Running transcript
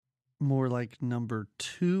more like number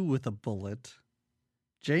 2 with a bullet.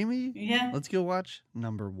 Jamie? Yeah. Let's go watch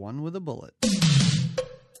number 1 with a bullet.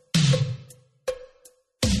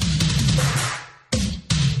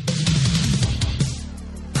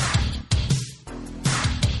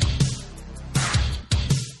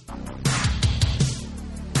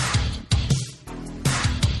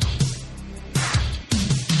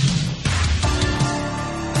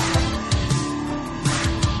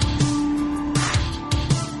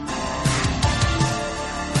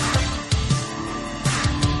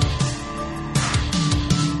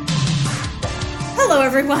 Hello,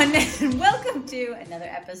 everyone, and welcome to another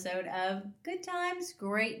episode of Good Times,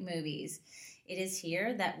 Great Movies. It is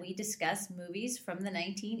here that we discuss movies from the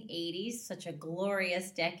 1980s, such a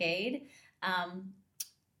glorious decade.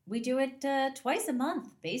 We do it twice a month,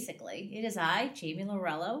 basically. It is I, Jamie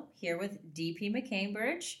Lorello, here with DP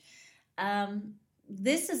McCambridge.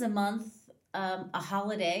 This is a month, a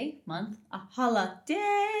holiday month,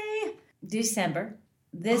 December.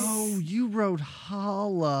 Oh, you wrote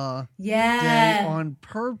holla Yeah. day on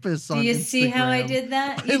purpose on Instagram. Do you see how I did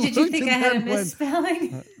that? Did you think I had a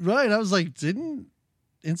misspelling? Right. I was like, didn't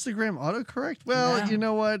Instagram autocorrect? Well, No. You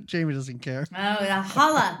know what? Jamie doesn't care. Oh, a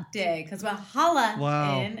holla day, because we're holla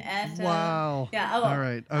Wow. in at... Wow. Yeah, oh, All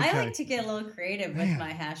right. Okay. I like to get a little creative with Man.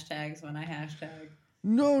 my hashtags when I hashtag.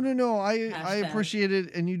 No. I Hashtag. appreciate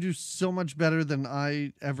it, and you do so much better than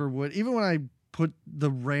I ever would. Even when I put the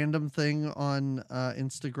random thing on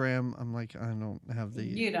Instagram, I'm like, I don't have the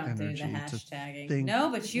You don't do the energy to hashtagging. think. No,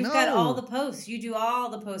 but you've got all No. the posts. You do all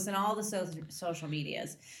the posts and all the social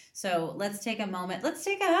medias. So let's take a moment. Let's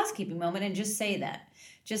take a housekeeping moment and just say that.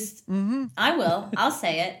 Just, I will. I'll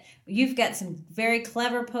say it. You've got some very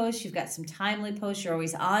clever posts. You've got some timely posts. You're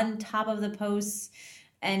always on top of the posts.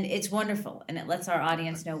 And it's wonderful. And it lets our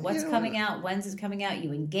audience know what's coming out, when's it's coming out.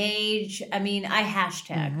 You engage. I mean, I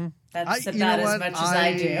hashtag. That's about as much as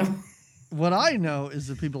I do. What I know is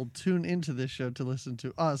that people tune into this show to listen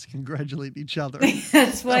to us congratulate each other.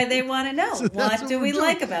 That's why they want to know. So that's what do what we we're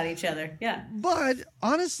like doing. about each other? Yeah. But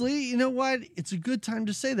honestly, you know what? It's a good time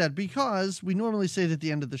to say that because we normally say it at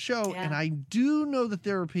the end of the show. Yeah. And I do know that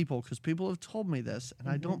there are people, because people have told me this, and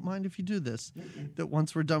I don't mind if you do this, that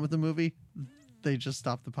once we're done with the movie, they just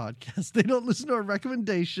stop the podcast. They don't listen to our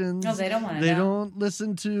recommendations. No, they don't want to They know. don't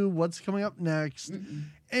listen to what's coming up next.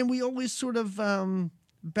 And we always sort of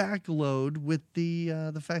backload with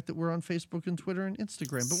the fact that we're on Facebook and Twitter and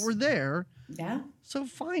Instagram. But we're there, Yeah. so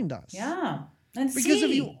find us. Yeah. And Because see.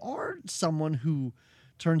 if you are someone who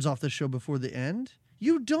turns off the show before the end,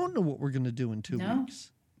 you don't know what we're going to do in 2 No. weeks.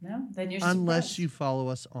 No, then you're Unless surprised. you follow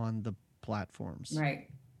us on the platforms. Right.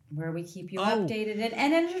 Where we keep you Oh. updated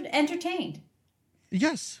and entertained.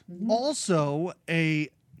 Yes. Also, a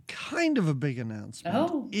kind of a big announcement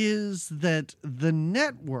Oh. is that the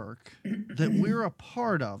network that we're a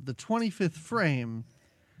part of, the 25th Frame,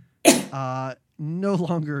 no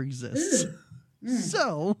longer exists.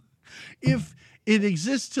 So, if it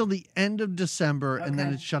exists till the end of December and then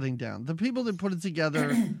Okay. it's shutting down, the people that put it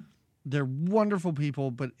together, they're wonderful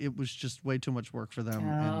people, but it was just way too much work for them.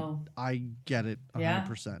 Oh. And I get it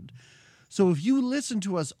 100%. Yeah. So if you listen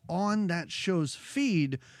to us on that show's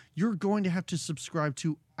feed, you're going to have to subscribe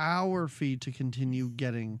to our feed to continue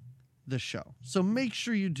getting the show. So make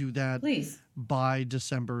sure you do that Please. by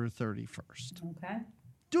December 31st. Okay.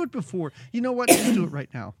 Do it before. You know what? Just do it right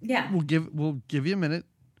now. Yeah. We'll give you a minute.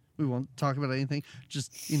 We won't talk about anything.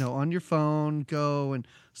 Just, on your phone, go and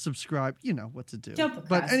subscribe. You know what to do. Don't But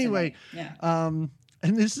procrastinate. anyway, Yeah.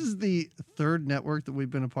 and this is the third network that we've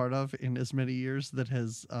been a part of in as many years that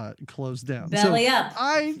has closed down. Belly So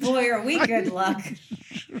up. Boy, are we good luck.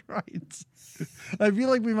 Right. I feel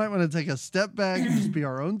like we might want to take a step back and just be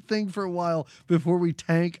our own thing for a while before we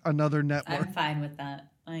tank another network. I'm fine with that.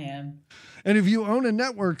 I am. And if you own a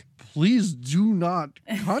network, please do not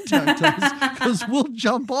contact us because we'll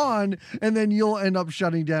jump on and then you'll end up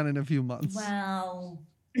shutting down in a few months. Well,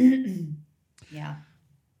 yeah.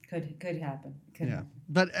 Could happen. Could Yeah.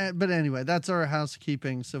 happen. But anyway, that's our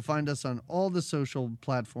housekeeping. So find us on all the social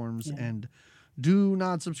platforms Yeah. and do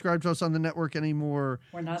not subscribe to us on the network anymore.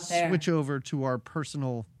 We're not there. Switch over to our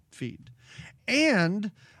personal feed.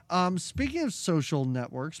 And speaking of social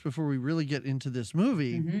networks, before we really get into this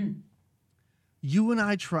movie, Mm-hmm. you and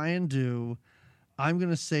I try and do, I'm going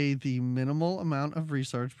to say the minimal amount of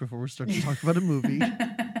research before we start to talk about a movie.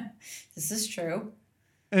 This is true.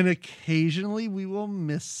 And occasionally we will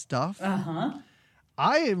miss stuff. Uh-huh.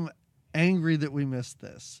 I am angry that we missed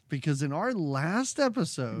this because in our last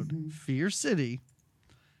episode, Mm-hmm. Fear City,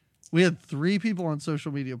 we had 3 people on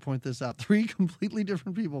social media point this out. 3 completely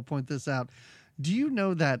different people point this out. Do you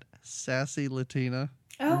know that sassy Latina?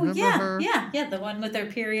 Oh, Remember yeah. her? Yeah. The one with her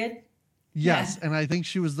period. Yes, Yeah. and I think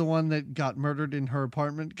she was the one that got murdered in her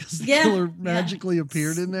apartment because the Yeah, killer yeah. magically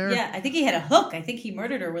appeared in there. Yeah, I think he had a hook. I think he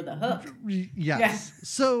murdered her with a hook. Yes. Yeah.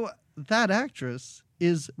 So that actress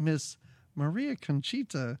is Miss Maria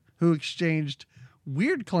Conchita, who exchanged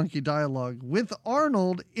weird clunky dialogue with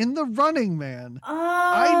Arnold in The Running Man.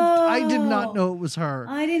 Oh. I did not know it was her.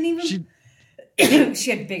 I didn't even... She,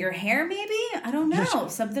 she had bigger hair, maybe? I don't know. Yeah,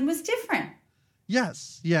 Something was different.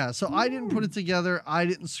 yes, yeah. So I didn't put it together. I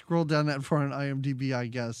didn't scroll down that far on IMDb, I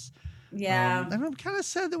guess. Yeah. And I'm kind of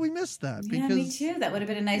sad that we missed that. Yeah, because, me too. That would have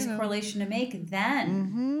been a nice correlation to make then.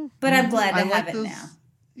 Mm-hmm, But I'm glad to I have like it now.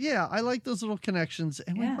 Yeah, I like those little connections.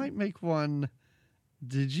 And we Yeah. might make one.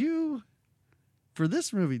 For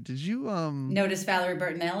this movie, did you Notice Valerie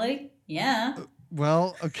Bertinelli? Yeah.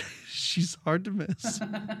 well, okay, she's hard to miss.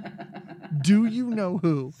 Do you know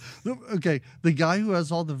who? Okay, the guy who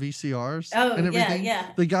has all the VCRs Oh, and everything. yeah.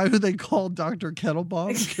 The guy who they call Dr.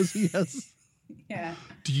 Kettlebomb because he has. Yeah.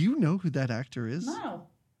 Do you know who that actor is? No.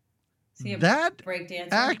 Is he a That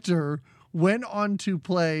breakdancer? actor went on to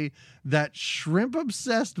play that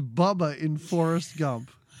shrimp-obsessed Bubba in Forrest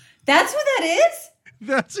Gump. That's who that is?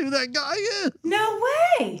 That's who that guy is. No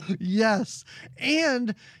way. Yes,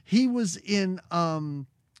 and he was in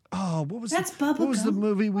what was That's Bubba what was the Gump?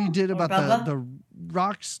 movie we did Or about Bubba? the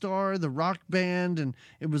rock star, the rock band, and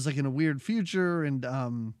it was like in a weird future, and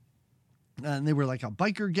they were like a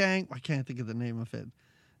biker gang. I can't think of the name of it.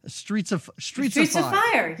 Streets of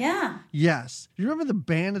Fire. Yeah. Yes, you remember the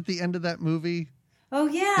band at the end of that movie? Oh,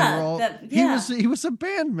 They yeah. were all- He was a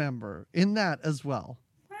band member in that as well.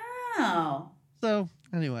 Wow. So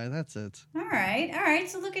anyway, that's it. All right.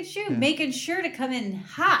 So look at you making sure to come in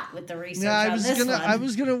hot with the research Yeah, on this one. I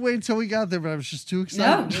was gonna wait till we got there, but I was just too No,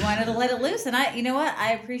 excited. you wanted to let it loose, and you know what?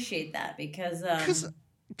 I appreciate that because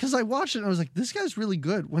Because I watched it and I was like, this guy's really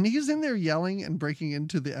good. When he's in there yelling and breaking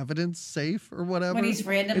into the evidence safe or whatever. when he's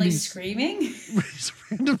randomly screaming. He's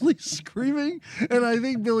randomly screaming. And I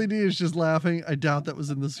think Billy D is just laughing. I doubt that was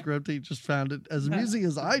in the script. He just found it as amusing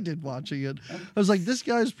as I did watching it. I was like, this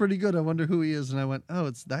guy's pretty good. I wonder who he is. And I went, oh,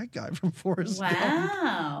 it's that guy from Forrest Gump.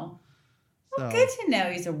 Wow. Well, So, good to know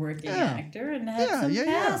he's a working Yeah. actor and has some Yeah.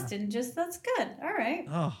 past, and just that's good. All right.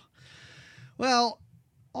 Oh. Well,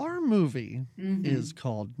 our movie is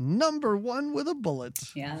called Number One with a Bullet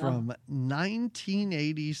from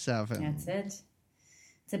 1987. That's it.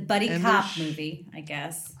 It's a buddy And cop movie, I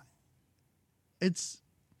guess. It's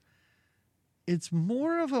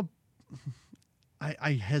more of a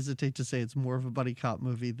I hesitate to say it's more of a buddy cop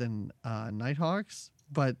movie than Nighthawks,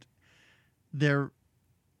 but they're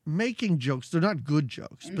making jokes. They're not good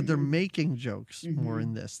jokes, but they're making jokes more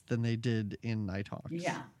in this than they did in Nighthawks.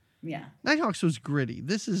 Yeah. Nighthawks was gritty.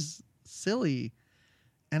 This is silly,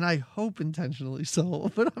 and I hope intentionally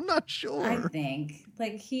so, but I'm not sure. I think.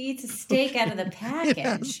 Like, he eats a steak out of the package. It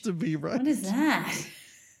has to be, right? What is that?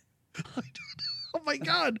 I don't know. Oh my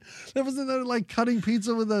God. That was another like cutting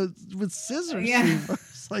pizza with scissors. Yeah.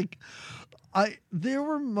 It's like there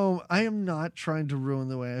were moments. I am not trying to ruin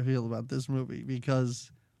the way I feel about this movie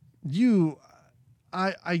because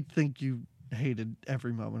I think you hated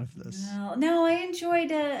every moment of this. No, I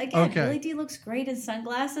enjoyed again. Okay. Billy D looks great in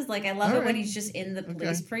sunglasses. Like, I love All it when right. he's just in the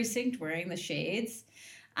police precinct wearing the shades.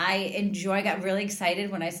 I got really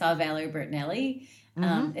excited when I saw Valerie Bertinelli.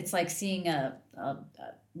 It's like seeing a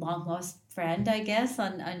long lost friend, I guess,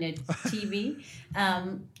 on a TV.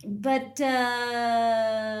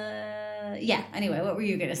 Anyway, what were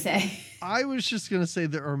you gonna say? I was just going to say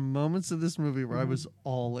there are moments of this movie where I was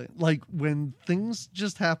all in. Like when things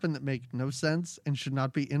just happen that make no sense and should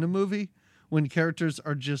not be in a movie, when characters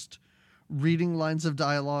are just reading lines of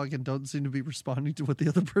dialogue and don't seem to be responding to what the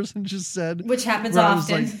other person just said. Which happens where I was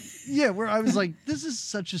often. like, where I was like, this is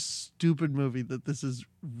such a stupid movie that this is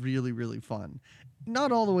really, really fun.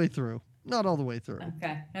 Not all the way through.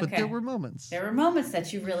 Okay. But there were moments. There were moments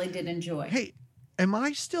that you really did enjoy. Hey, am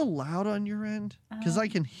I still loud on your end? Because I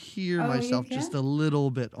can hear you myself can? just a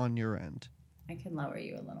little bit on your end. I can lower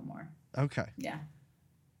you a little more. Okay. Yeah.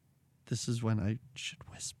 This is when I should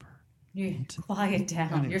whisper. You quiet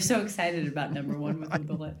down. Anyway. You're so excited about Number One with the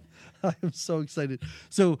Bullet. I am so excited.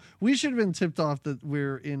 So we should have been tipped off that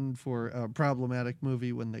we're in for a problematic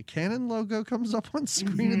movie when the Canon logo comes up on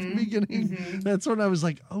screen at the beginning. That's when I was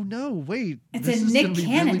like, oh no, wait. It's this a is Nick gonna be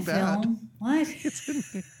Cannon really bad. film. What? It's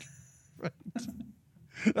a Nick.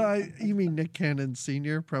 Right. You mean Nick Cannon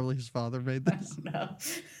Sr.? Probably his father made this. No.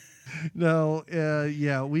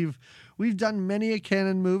 No, we've done many a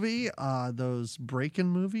Canon movie. Those Breakin'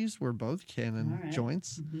 movies were both Canon All right.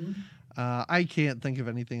 joints. I can't think of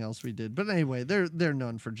anything else we did. But anyway, they're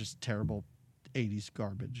known for just terrible 80s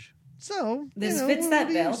garbage. So This fits that what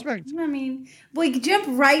do you bill. expect? I mean, we jump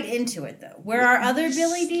right into it though. Where our other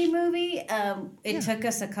Billy D movie, it took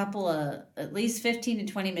us a couple of at least 15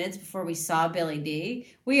 to 20 minutes before we saw Billy D.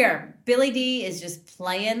 Billy D is just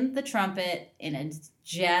playing the trumpet in a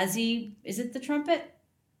jazzy. Is it the trumpet?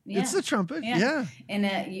 Yeah. It's the trumpet. Yeah. In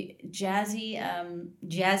a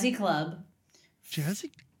jazzy club.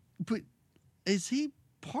 Jazzy, but is he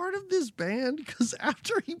part of this band? Because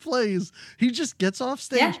after he plays, he just gets off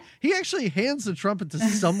stage. Yeah. He actually hands the trumpet to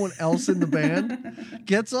someone else in the band,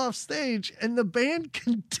 gets off stage, and the band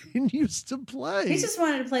continues to play. He just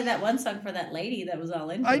wanted to play that one song for that lady that was all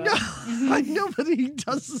into I it. know, I know, but he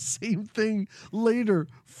does the same thing later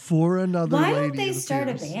for another Why lady. don't they it start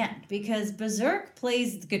a appears. band? Because Berserk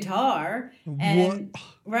plays the guitar, and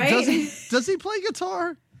right? Does he play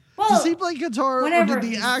guitar? Well, Does he play guitar, or whenever did the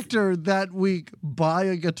he's- actor that week buy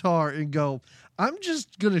a guitar and go, I'm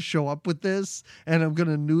just going to show up with this and I'm going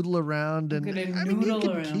to noodle around? And gonna I mean, you noodle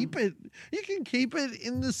can around. keep it. You can keep it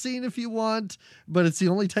in the scene if you want, but it's the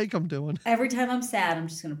only take I'm doing. Every time I'm sad, I'm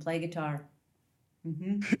just going to play guitar.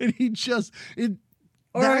 And he just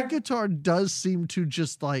Or- that guitar does seem to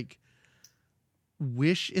just like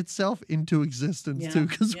wish itself into existence Yeah, too,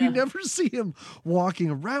 because yeah. we never see him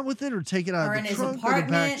walking around with it or take it out Or of in the his trunk or the back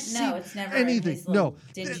apartment. seat. No, it's never anything. in his little No,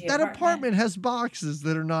 dingy that apartment has boxes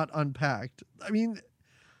that are not unpacked. I mean,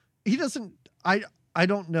 he doesn't. I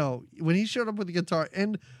don't know when he showed up with the guitar.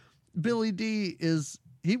 And Billy D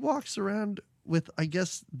he walks around with, I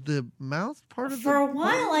guess, the mouth part of For a the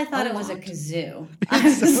while, I thought a it was a lot. kazoo. It I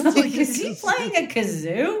was sounds like, like a is he kazoo. playing a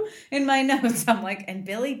kazoo? In my notes, I'm like, and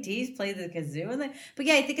Billy D's played the kazoo. But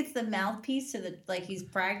yeah, I think it's the mouthpiece, so that like he's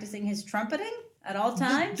practicing his trumpeting at all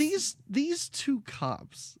times. These two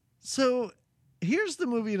cops. So here's the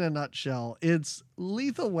movie in a nutshell. It's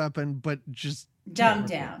Lethal Weapon, but just Dumbed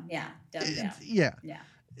terrible. down. Yeah, dumbed down. Yeah. Yeah.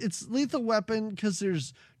 It's Lethal Weapon because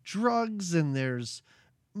there's drugs and there's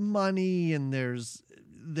money and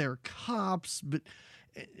they're cops,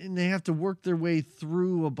 and they have to work their way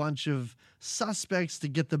through a bunch of suspects to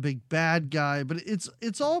get the big bad guy. But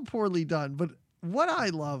it's all poorly done. But what I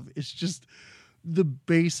love is just the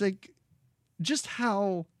basic, just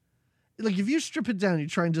how, like, if you strip it down, you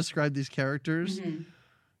try and describe these characters. Mhm.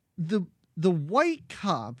 The white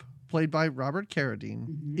cop played by Robert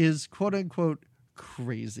Carradine is quote unquote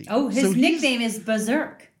crazy. Oh, his So he's- nickname is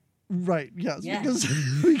Berserk. Right, yes, Yeah.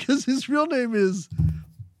 because his real name is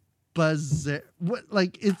Berserk. What,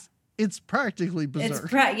 like it's practically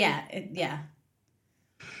Berserk. Yeah.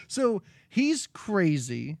 So he's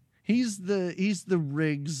crazy. He's the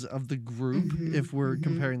Riggs of the group if we're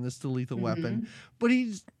comparing this to Lethal Weapon. But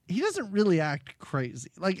he doesn't really act crazy.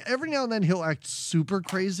 Like every now and then he'll act super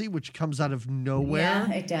crazy, which comes out of nowhere.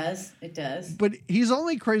 Yeah, it does. It does. But he's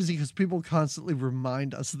only crazy because people constantly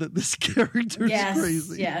remind us that this character is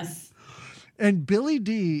crazy. Yes. And Billy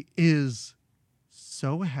D is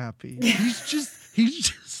so happy. He's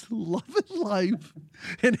just loving life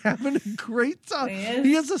and having a great time. He is.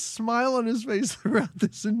 He has a smile on his face throughout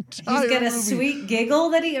this entire He's got a movie. sweet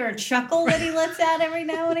giggle or a chuckle that he lets out every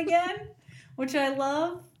now and again, which I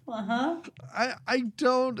love. I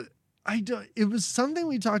don't. It was something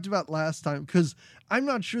we talked about last time because I'm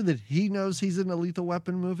not sure that he knows he's in a Lethal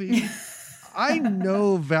Weapon movie. I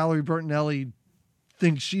know Valerie Bertinelli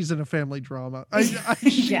thinks she's in a family drama.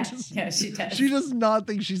 She does. She does not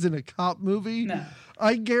think she's in a cop movie. No.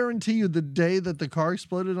 I guarantee you, the day that the car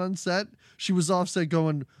exploded on set, she was off set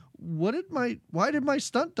going, why did my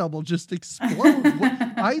stunt double just explode?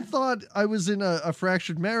 I thought I was in a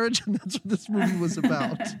fractured marriage, and that's what this movie was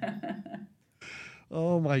about.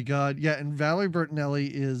 Oh my God. Yeah. And Valerie Bertinelli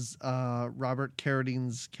is Robert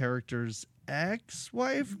Carradine's character's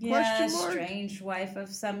ex-wife? Yeah, Question mark? strange wife of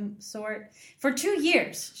some sort. For 2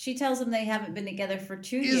 years. She tells him they haven't been together for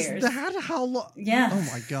 2 years. Is that how long? Yeah. Oh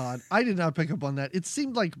my God. I did not pick up on that. It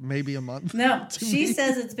seemed like maybe a month. No, to she me.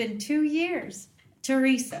 says it's been 2 years.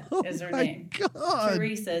 Teresa is her Oh my name. God.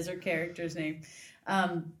 Teresa is her character's name.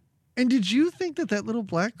 And did you think that little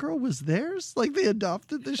black girl was theirs? Like they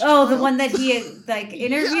adopted this Oh, child? the one that he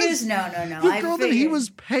interviews? Yes. No. The girl that he was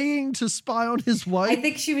paying to spy on his wife? I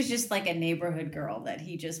think she was just like a neighborhood girl that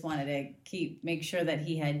he just wanted to make sure that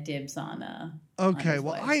he had dibs on. Okay, his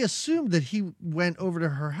well, wife. I assumed that he went over to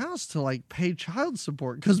her house to like pay child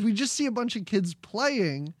support because we just see a bunch of kids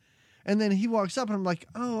playing, and then he walks up and I'm like,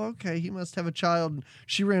 oh, okay, he must have a child. And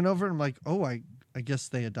she ran over and I'm like, oh, I guess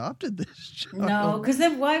they adopted this child. No, because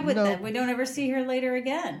then why would No. that? We don't ever see her later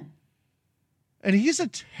again. And he's a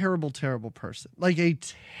terrible, terrible person. Like a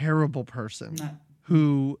terrible person No.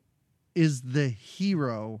 who is the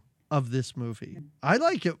hero of this movie. I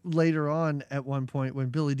like it later on at one point when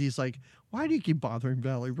Billy D's like, why do you keep bothering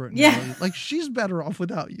Valerie Britton? Yeah. Like, she's better off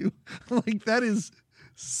without you. Like, that is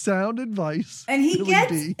sound advice. And he Billy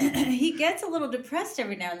gets D. he gets a little depressed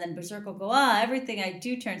every now and then. Berserk will go, everything I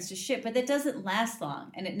do turns to shit, but that doesn't last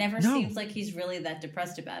long, and it never seems like he's really that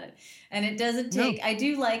depressed about it. And it doesn't take. I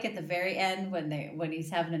do like at the very end when he's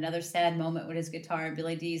having another sad moment with his guitar, and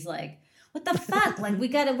Billy D's like, what the fuck? Like,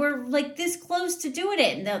 we're like this close to doing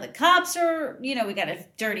it. And now the cops are, we got a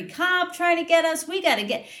dirty cop trying to get us. We got to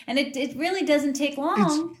get, and it really doesn't take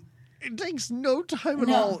long. It takes no time at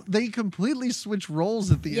all. They completely switch roles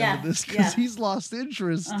at the end of this because he's lost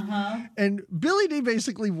interest. And Billy D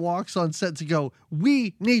basically walks on set to go,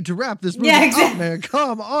 we need to wrap this movie up, man.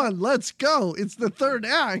 Come on, let's go. It's the third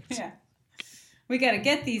act. Yeah. We got to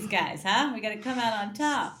get these guys, huh? We got to come out on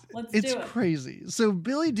top. Let's do it. It's crazy. So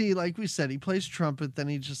Billy D, like we said, he plays trumpet. Then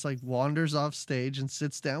he just like wanders off stage and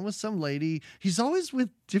sits down with some lady. He's always with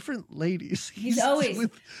different ladies. He's always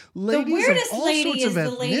with ladies the weirdest of all lady sorts is of the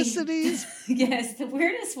lady. ethnicities. Yes, the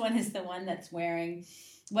weirdest one is the one that's wearing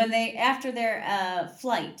when they after their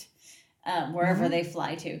flight. Wherever they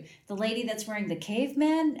fly to, the lady that's wearing the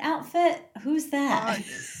caveman outfit. Who's that?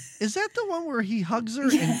 Is that the one where he hugs her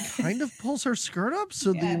and kind of pulls her skirt up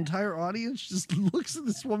so the entire audience just looks at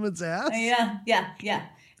this woman's ass? Yeah.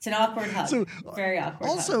 It's an awkward hug. So, very awkward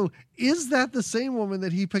also, hug. Is that the same woman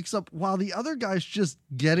that he picks up while the other guy's just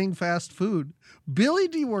getting fast food? Billy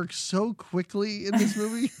D works so quickly in this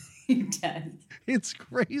movie. He does. It's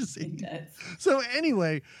crazy. He does. So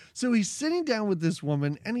anyway, he's sitting down with this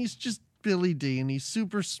woman and he's just Billy D and he's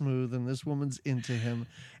super smooth and this woman's into him.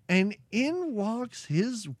 And in walks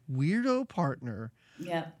his weirdo partner.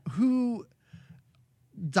 Yeah. Who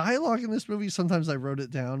dialogue in this movie, sometimes I wrote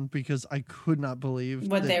it down because I could not believe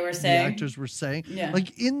what they were saying. The actors were saying. Yeah.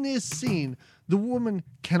 Like in this scene, the woman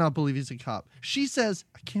cannot believe he's a cop. She says,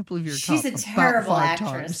 I can't believe you're a cop. She's a terrible about 5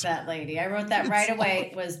 actress, times. that lady. I wrote that right away.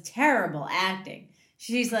 It was terrible acting.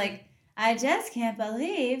 She's like, I just can't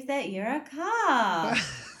believe that you're a cop.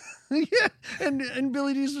 Yeah, and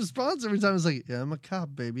Billy D's response every time is like, yeah, I'm a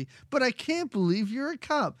cop, baby. But I can't believe you're a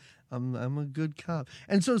cop. I'm a good cop.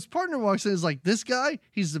 And so his partner walks in and is like, this guy,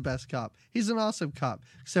 he's the best cop. He's an awesome cop.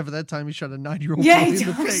 Except for that time he shot a 9-year-old boy in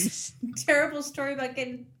the face. Terrible story about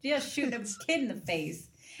shooting a kid in the face.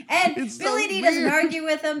 And It's Billy so D doesn't weird. argue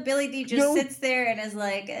with him. Billy D just sits there and is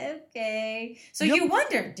like, okay. So you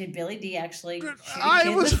wonder, did Billy D actually shoot a kid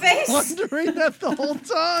in the face? I was wondering that the whole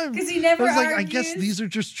time. Because he never I was argues. like, I guess these are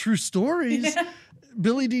just true stories. Yeah.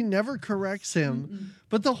 Billy D never corrects him. Mm-mm.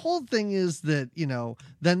 But the whole thing is that,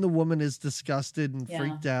 then the woman is disgusted and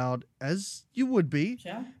freaked out, as you would be.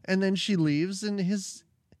 Sure. And then she leaves, and his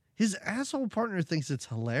asshole partner thinks it's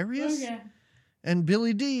hilarious. Oh, yeah. And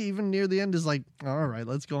Billy D, even near the end, is like, all right,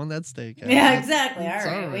 let's go on that steak. Yeah, exactly. All It's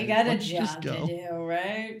right. We got a Let's just job to go. do,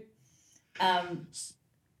 right?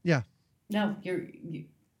 Yeah. No, they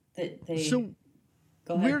So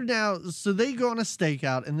go ahead. so they go on a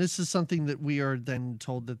stakeout, and this is something that we are then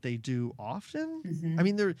told that they do often. Mhm. I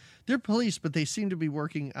mean, they're police, but they seem to be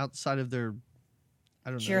working outside of their, I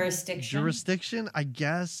don't know, jurisdiction. I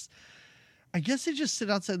guess they just sit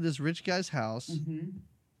outside this rich guy's house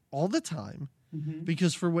all the time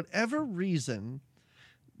because for whatever reason,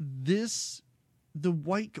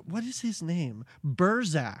 what is his name?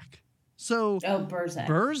 Burzak. So Burzak.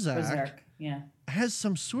 Berserk. Yeah. has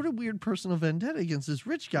some sort of weird personal vendetta against this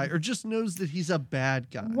rich guy, or just knows that he's a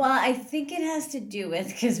bad guy. Well, I think it has to do with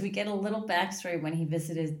because we get a little backstory when he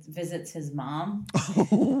visits his mom,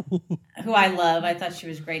 who I love. I thought she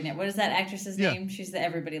was great in it. What is that actress's name? She's the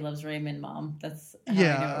Everybody Loves Raymond mom. That's how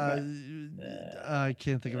I know her, I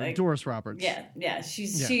can't think of it. Doris Roberts. Yeah.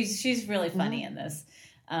 She's really funny in this.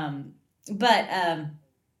 But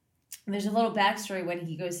there's a little backstory when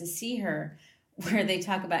he goes to see her, where they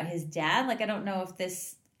talk about his dad. Like, I don't know if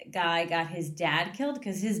this guy got his dad killed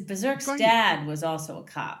because his Berserk's dad was also a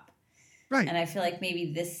cop. Right. And I feel like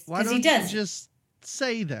maybe this... Why don't he does. you just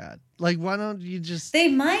say that? Like, why don't you just... They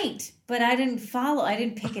might, but I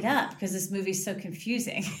didn't pick it up because this movie's so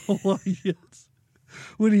confusing. Well, yes.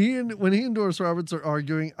 When he and Doris Roberts are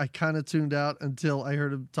arguing, I kind of tuned out until I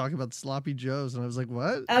heard him talk about Sloppy Joes, and I was like,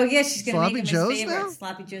 "What?" Oh yeah, she's gonna Sloppy make him Joes his favorite now?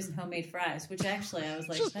 Sloppy Joes and homemade fries. Which actually, I was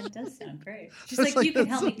like, that does sound great. She's I was like, you can that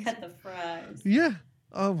help me sounds- cut the fries. Yeah.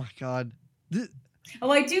 Oh my God.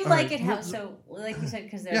 Oh, I do All like right. it how, so like you said,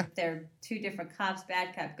 because Yeah. they're two different cops,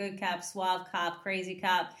 bad cop, good cop, suave cop, crazy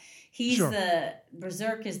cop. He's Sure. the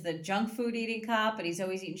Berserk is the junk food eating cop, but he's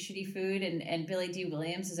always eating shitty food, and Billy D.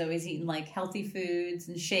 Williams is always eating like healthy foods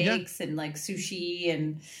and shakes and like sushi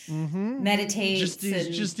and meditates He's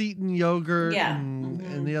and just eating yogurt, Yeah.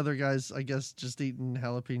 and the other guys, I guess, just eating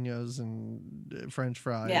jalapenos and French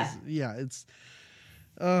fries. Yeah. It's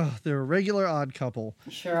they're a regular odd couple.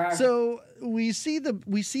 sure are. So we see the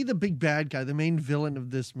big bad guy, the main villain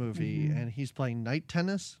of this movie, and he's playing night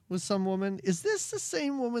tennis with some woman. Is this the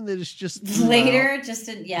same woman that is just Later,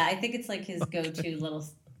 I think it's like his go-to little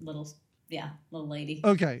lady.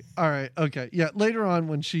 Okay, all right, okay, yeah. Later on,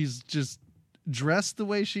 when she's just dressed the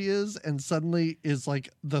way she is, and suddenly is like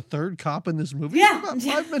the third cop in this movie for about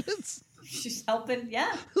 5 minutes. She's helping,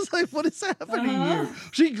 yeah. It's like, what is happening here?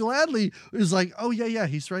 She gladly is like, oh, yeah,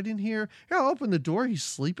 he's right in here. Here, I'll open the door. He's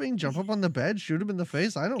sleeping. Jump up on the bed. Shoot him in the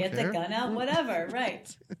face. I don't Get care. the gun out, whatever,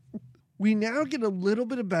 right. We now get a little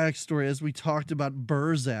bit of backstory as we talked about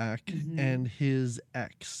Burzak and his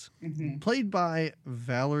ex, played by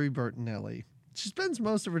Valerie Bertinelli. She spends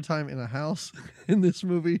most of her time in a house in this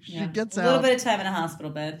movie. She gets out. A little bit of time in a hospital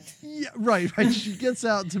bed. Yeah, right. She gets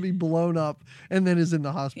out to be blown up and then is in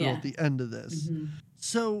the hospital at the end of this.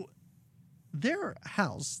 So their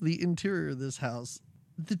house, the interior of this house,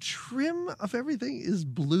 the trim of everything is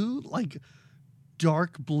blue, like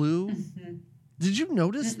dark blue. Did you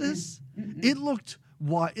notice this? It looked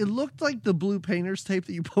like the blue painter's tape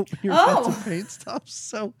that you put when you're about to paint stuff.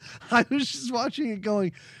 So I was just watching it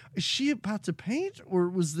going, is she about to paint or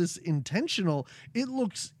was this intentional? It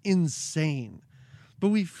looks insane. But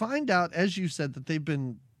we find out, as you said, that they've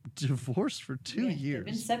been divorced for 2 years.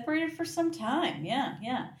 They've been separated for some time.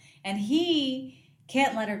 Yeah. And he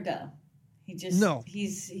can't let her go. He just,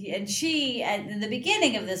 and she, in the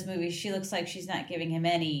beginning of this movie, she looks like she's not giving him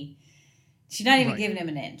she's not even giving him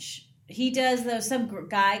an inch. He does, though. Some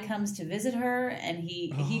guy comes to visit her, and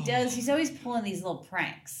he's always pulling these little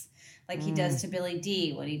pranks. Like he does to Billy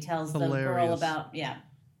D when he tells the girl about,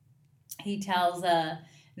 he tells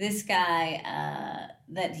this guy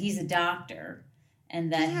that he's a doctor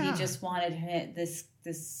and that he just wanted this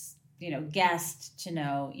guest to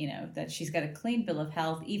know, that she's got a clean bill of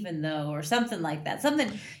health, even though, or something like that.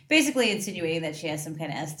 Something basically insinuating that she has some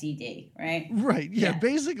kind of STD, right? Right. Yeah.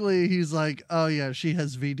 Basically, he's like, oh, yeah, she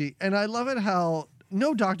has VD. And I love it how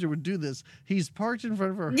no doctor would do this. He's parked in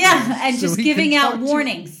front of her house, and just giving out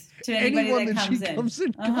warnings to anybody that she comes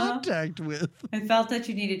in contact with. I felt that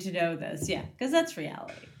you needed to know this. Yeah, because that's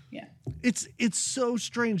reality. Yeah. It's so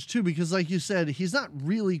strange, too, because like you said, he's not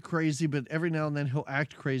really crazy, but every now and then he'll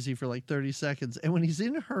act crazy for like 30 seconds. And when he's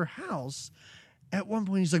in her house, at one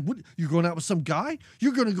point he's like, what, you're going out with some guy?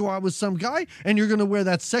 You're going to go out with some guy and you're going to wear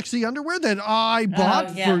that sexy underwear that I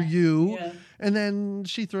bought for you. Yeah. And then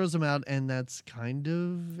she throws him out, and that's kind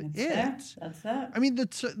of That's that. I mean,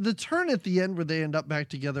 the turn at the end where they end up back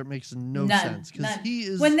together makes no sense because he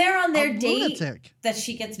is when they're on their date lunatic. That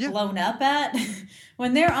she gets blown up at.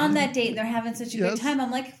 When they're on that date, and they're having such a good time.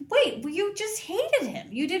 I'm like, wait, you just hated him.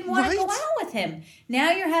 You didn't want to go out with him.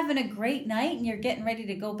 Now you're having a great night, and you're getting ready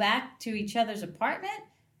to go back to each other's apartment.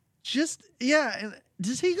 And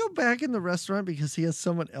does he go back in the restaurant because he has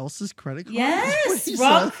someone else's credit card? Yes,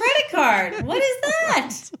 wrong credit card. What is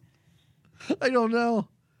that? I don't know.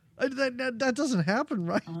 That doesn't happen,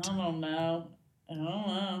 right? I don't know.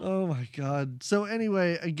 Oh my God. So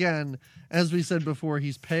anyway, again, as we said before,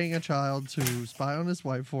 he's paying a child to spy on his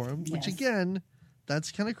wife for him, which again,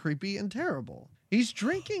 that's kind of creepy and terrible. He's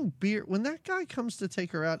drinking beer. When that guy comes to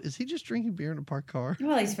take her out, is he just drinking beer in a parked car?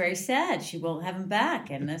 Well, he's very sad. She won't have him back.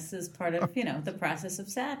 And this is part of, the process of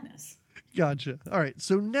sadness. Gotcha. All right.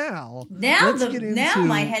 So now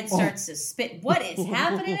my head starts to spin. What is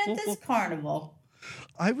happening at this carnival?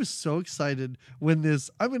 I was so excited when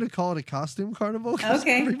I'm going to call it a costume carnival.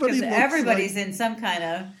 Okay. Because everybody's in some kind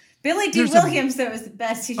of... Billy D. Williams, though, is the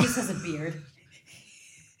best. He just has a beard.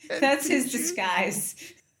 That's his disguise.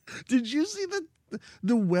 Did you see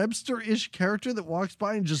the Webster-ish character that walks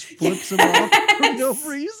by and just flips him off for no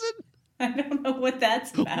reason? I don't know what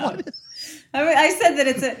that's about. I said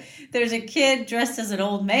that there's a kid dressed as an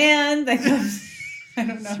old man that comes. I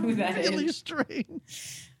don't know who that is. Really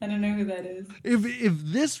strange. I don't know who that is. If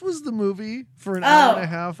this was the movie for an hour and a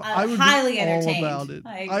half, I would highly be entertained. All about it.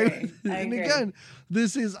 I agree. And again,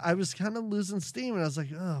 I was kind of losing steam, and I was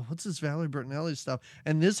like, oh, what's this Valerie Bertinelli stuff?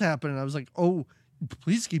 And this happened, and I was like, oh,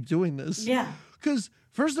 please keep doing this. Yeah. Because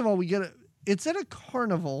first of all, it's at a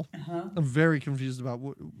carnival. I'm very confused about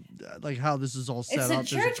how this is all set up.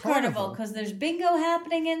 It's a church carnival because there's bingo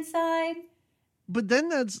happening inside. But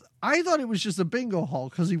then I thought it was just a bingo hall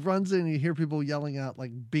because he runs in and you hear people yelling out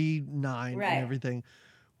like B9 Right. and everything.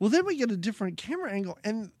 Well, then we get a different camera angle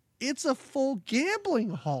and it's a full gambling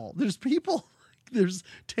hall. There's people, there's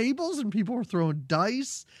tables and people are throwing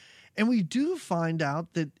dice. And we do find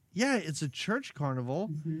out that, yeah, it's a church carnival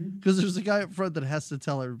because there's a guy up front that has to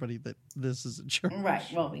tell everybody that this is a church. Right.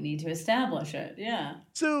 Well, we need to establish it. Yeah.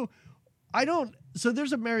 So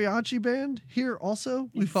there's a mariachi band here also.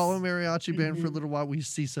 We follow a mariachi band for a little while. We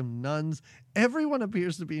see some nuns. Everyone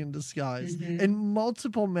appears to be in disguise. And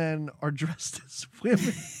multiple men are dressed as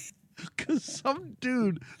women. Because some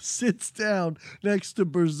dude sits down next to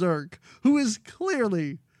Berserk, who is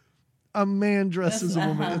clearly a man dressed as a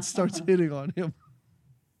woman and starts hitting on him.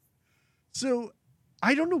 So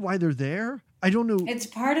I don't know why they're there. I don't know. It's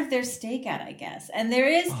part of their stakeout, I guess. And there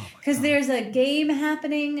is, because there's a game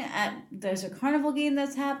happening, there's a carnival game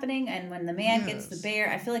that's happening, and when the man gets the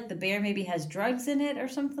bear, I feel like the bear maybe has drugs in it or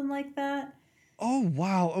something like that. Oh,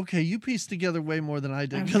 wow. Okay, you pieced together way more than I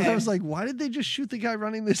did. Because I was like, why did they just shoot the guy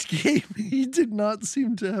running this game? He did not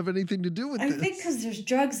seem to have anything to do with this. I think because there's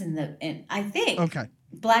drugs I think. Okay.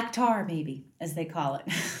 Black tar, maybe, as they call it.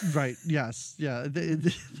 Right, yes. Yeah,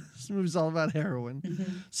 this movie's all about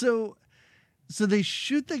heroin. So they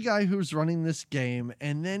shoot the guy who's running this game,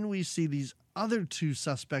 and then we see these other two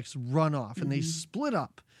suspects run off, and they split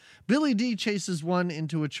up. Billy D chases one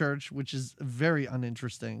into a church, which is very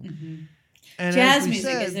uninteresting. And jazz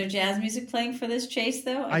music. Is there jazz music playing for this chase,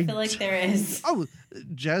 though? I feel like there is. Oh,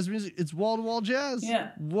 jazz music. It's wall-to-wall jazz. Yeah.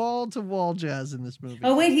 Wall-to-wall jazz in this movie.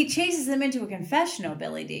 Oh, wait. He chases them into a confessional,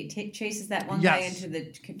 Billy D. Chases that one guy into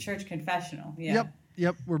the church confessional. Yeah.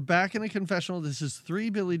 Yep. We're back in a confessional. This is 3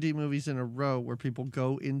 Billy D movies in a row where people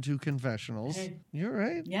go into confessionals. You're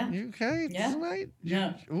right. Yeah. You okay tonight?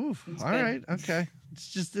 Yeah. Oof. All right. Okay.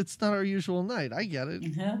 It's not our usual night. I get it.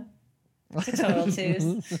 Total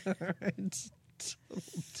twos. All right.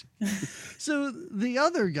 So the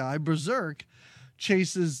other guy, Berserk,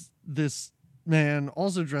 chases this man,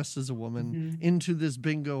 also dressed as a woman, into this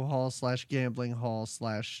bingo hall / gambling hall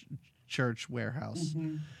 / church warehouse.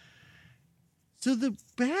 So the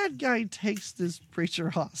bad guy takes this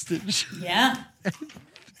preacher hostage. Yeah.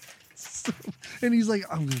 And he's like,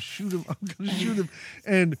 I'm going to shoot him.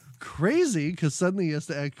 And crazy, because suddenly he has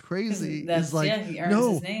to act crazy, is like, he earns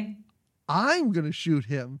his name. I'm going to shoot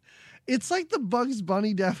him. It's like the Bugs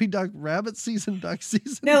Bunny, Daffy Duck, Rabbit season, Duck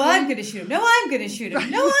season. No, I'm going to shoot him. No, I'm going to shoot him.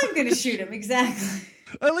 No, I'm going to shoot him. Exactly.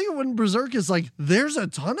 I like it when Berserk is like, there's a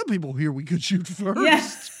ton of people here we could shoot first. Yeah,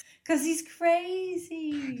 because he's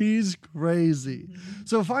crazy. He's crazy.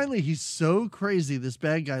 So finally, he's so crazy, this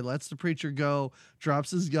bad guy lets the preacher go,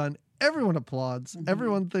 drops his gun. Everyone applauds.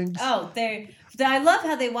 Everyone thinks. Oh, I love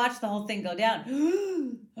how they watch the whole thing go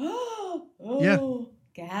down. Oh.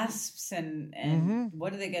 Gasps and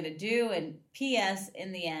what are they going to do? And P.S.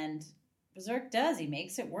 in the end, Berserk does. He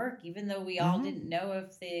makes it work, even though we all didn't know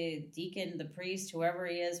if the deacon, the priest, whoever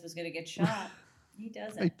he is, was going to get shot. He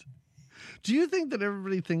does it. Right. Do you think that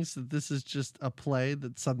everybody thinks that this is just a play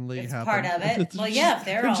that suddenly happened? Part of it. Well, yeah, if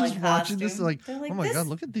they're all just in watching costume, this, like, oh my God,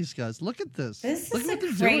 look at these guys. Look at this. This look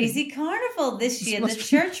is a crazy carnival this year. The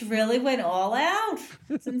church really went all out.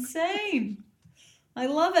 It's insane. I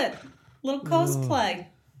love it. Little cosplay.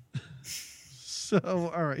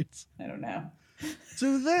 So, all right. I don't know.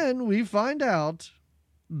 So then we find out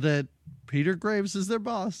that Peter Graves is their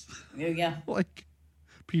boss. Yeah. Like,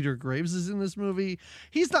 Peter Graves is in this movie.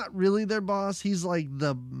 He's not really their boss. He's like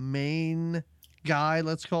the main guy,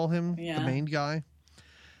 let's call him. Yeah. The main guy.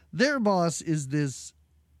 Their boss is this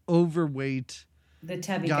overweight the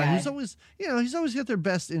tubby guy who's always, he's always got their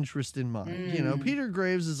best interest in mind. Peter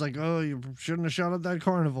Graves is like, oh, you shouldn't have shot at that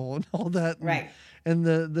carnival and all that. Right. And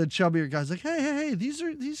the chubbier guy's like, hey,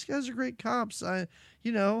 these guys are great cops. I'm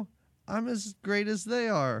as great as they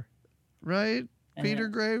are, right? Peter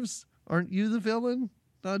Graves, aren't you the villain?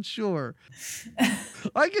 Not sure.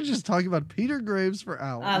 I could just talk about Peter Graves for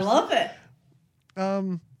hours. I love it.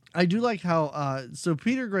 I do like how so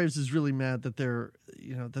Peter Graves is really mad that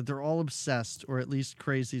they're all obsessed, or at least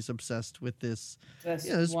Crazy's obsessed with this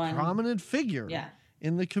prominent figure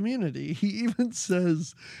in the community. He even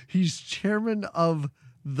says he's chairman of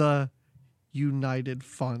the United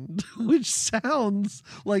Fund, which sounds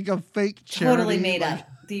like a fake charity. Totally made up.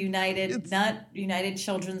 The United, not United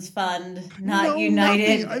Children's Fund, not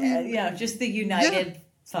United, just the United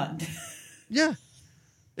Fund. Yeah.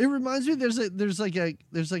 It reminds me there's like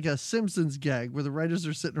a Simpsons gag where the writers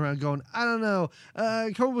are sitting around going, I don't know,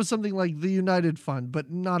 come up with something like the United Fund, but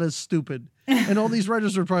not as stupid. And all these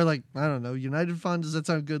writers are probably like, I don't know, United Fund, does that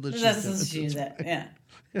sound good? Let's use it. Yeah.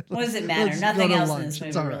 What does it matter? Nothing else in this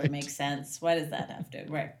movie really right. makes sense. Why does that have to?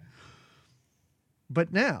 Right.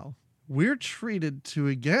 But now we're treated to,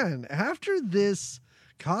 again, after this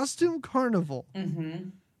costume carnival,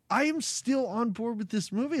 I am still on board with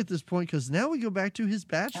this movie at this point because now we go back to his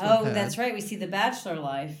bachelor pad. That's right. We see the bachelor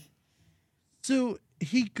life. So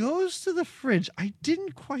he goes to the fridge. I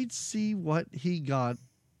didn't quite see what he got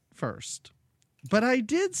first, but I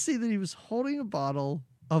did see that he was holding a bottle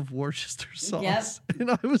of Worcester sauce. Yep.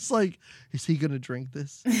 And I was like, is he going to drink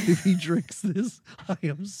this? If he drinks this, I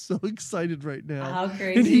am so excited right now. How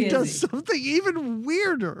crazy and he is does he? something even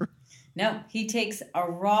weirder. No, he takes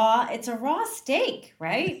it's a raw steak,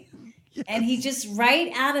 right? Yes. And he just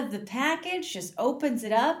right out of the package just opens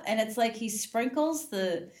it up and it's like he sprinkles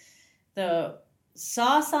the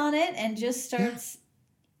sauce on it and just starts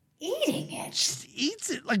eating it. Just eats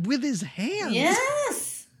it like with his hands.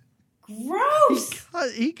 Yes. Gross.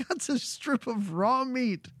 He cuts a strip of raw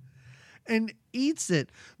meat and eats it.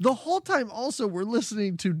 The whole time also we're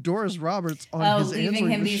listening to Doris Roberts on his leaving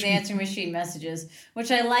him these machine. answering machine messages,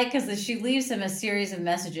 which I like because she leaves him a series of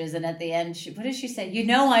messages and at the end, what does she say? You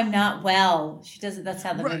know I'm not well. She does it. That's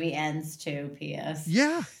how the movie ends too, P.S.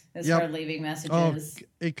 Yeah. Is her leaving messages. Oh,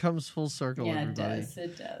 it comes full circle, everybody.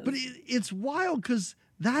 It does. But it's wild because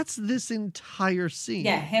that's this entire scene.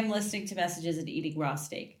 Yeah, him listening to messages and eating raw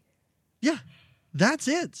steak. Yeah, that's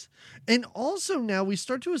it. And also now we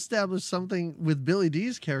start to establish something with Billy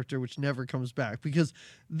Dee's character, which never comes back because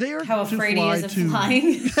they are how afraid he is of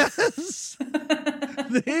flying. Yes,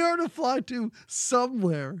 they are to fly to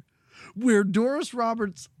somewhere where Doris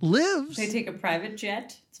Roberts lives. They take a private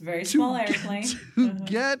jet. It's a very small airplane. To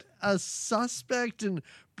get a suspect and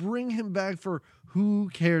bring him back for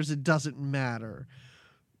who cares? It doesn't matter.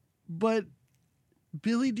 But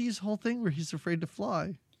Billy Dee's whole thing where he's afraid to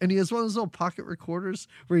fly. And he has one of those little pocket recorders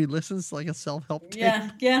where he listens to like a self-help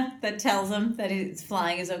tape. Yeah, that tells him that his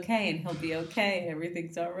flying is okay and he'll be okay.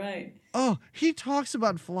 Everything's all right. Oh, he talks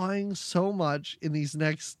about flying so much in these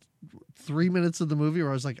next 3 minutes of the movie where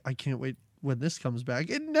I was like, I can't wait when this comes back.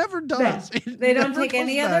 It never does. No, they don't take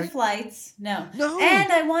any other flights. No. No.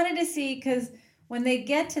 And I wanted to see, because when they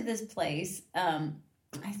get to this place,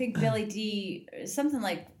 I think Billy Dee, something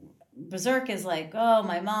like Berserk is like, oh,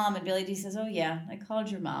 my mom, and Billy Dee says, oh yeah, I called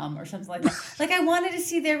your mom, or something like that. Like, I wanted to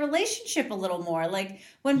see their relationship a little more. Like,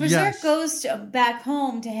 when Berserk goes back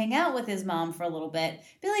home to hang out with his mom for a little bit,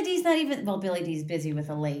 Billy Dee's not even, Billy Dee's busy with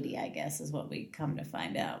a lady, I guess, is what we come to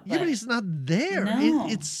find out. But he's not there. No.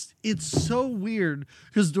 It's so weird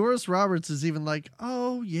because Doris Roberts is even like,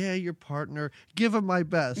 oh yeah, your partner, give him my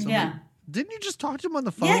best. I'm like, didn't you just talk to him on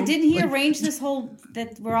the phone? Yeah, didn't he arrange this whole,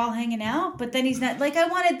 that we're all hanging out? But then he's not, like, I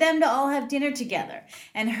wanted them to all have dinner together.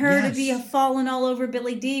 And her to be falling all over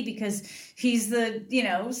Billy Dee because he's the,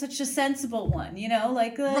 such a sensible one,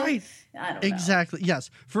 like. Right. I don't know. Exactly. Yes.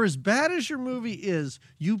 For as bad as your movie is,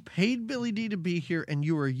 you paid Billy Dee to be here and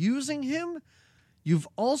you are using him. You've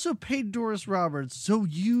also paid Doris Roberts, so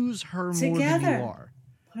use her more than you are.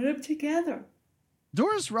 Put them together.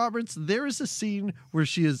 Doris Roberts, there is a scene where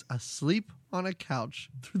she is asleep on a couch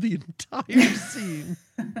through the entire scene.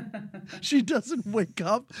 She doesn't wake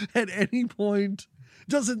up at any point,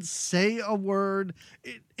 doesn't say a word.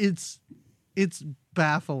 It's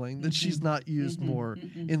baffling that she's not used more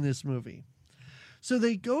in this movie. So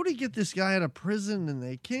they go to get this guy out of prison and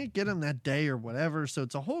they can't get him that day or whatever. So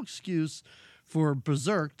it's a whole excuse for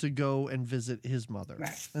Berserk to go and visit his mother.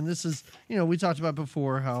 Right. And this is, we talked about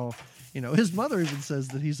before how, his mother even says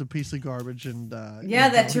that he's a piece of garbage. And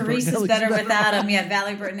that Teresa's better without him. Yeah,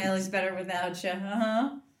 Valerie Bertinelli's better without you.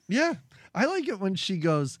 Uh-huh. Yeah. I like it when she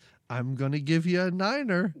goes, I'm going to give you a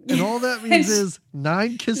 9er. And all that means is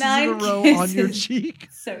 9 kisses in a row on your cheek.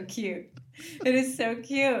 So cute. It is so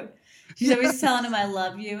cute. She's always telling him I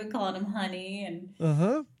love you and calling him honey.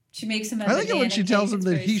 And she makes him a I like it when she tells him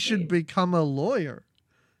that he should sweet. Become a lawyer.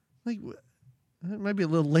 Like, it might be a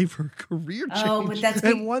little late for a career change. Oh, but that's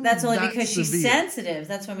only because she's severe. sensitive.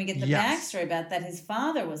 That's when we get the backstory about that his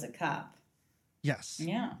father was a cop. Yes.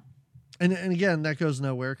 Yeah. And again, that goes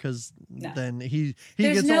nowhere because then he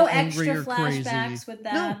There's gets no all angry extra or crazy. flashbacks with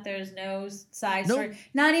that. No. There's no side story.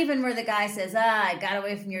 Not even where the guy says, I got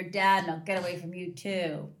away from your dad and I'll get away from you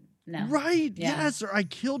too. No. Right. Yeah. Yes. Or I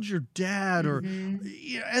killed your dad. Or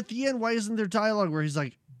at the end, why isn't there dialogue where he's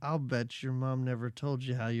like, I'll bet your mom never told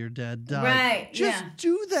you how your dad died. Right. Just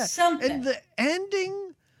do that. Something. And the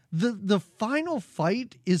ending the final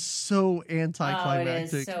fight is so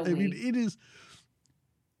anticlimactic. so I mean, weak. it is.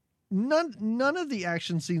 None of the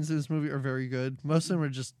action scenes in this movie are very good. Most of them are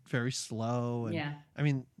just very slow. And, Yeah. I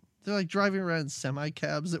mean, they're like driving around in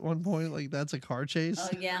semi-cabs at one point. Like, that's a car chase. Oh,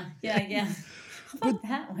 yeah. How about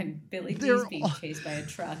that one? Billy D's they're being all- chased by a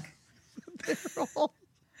truck. They're all...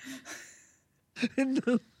 And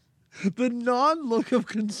the non-look of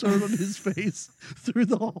concern on his face through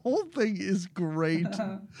the whole thing is great.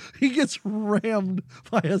 He gets rammed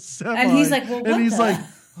by a semi. And he's like, well, what And he's the? like,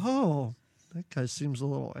 oh, that guy seems a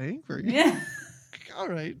little angry. Yeah. All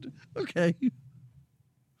right. Okay.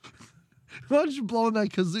 Why don't you blow in that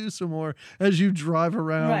kazoo some more as you drive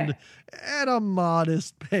around Right. at a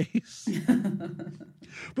modest pace?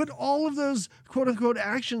 But all of those quote-unquote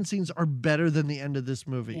action scenes are better than the end of this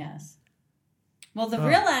movie. Yes. Well, the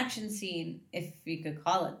real action scene, if you could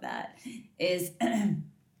call it that, is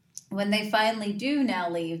when they finally do now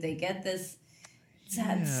leave. They get this.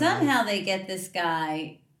 Somehow they get this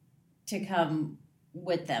guy to come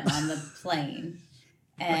with them on the plane,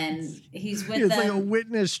 and he's with It's them. like a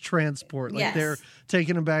witness transport. Like Yes. they're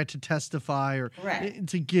taking him back to testify or Right.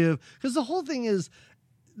 to give. Because the whole thing is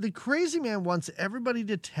the crazy man wants everybody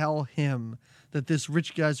to tell him that this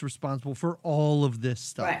rich guy's responsible for all of this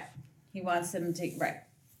stuff. Right. He wants them to. Right.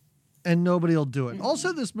 And nobody will do it. Mm-hmm.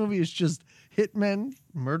 Also, this movie is just hitmen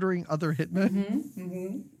murdering other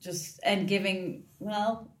hitmen. Just and giving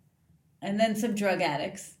and then some drug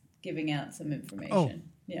addicts giving out some information. Oh,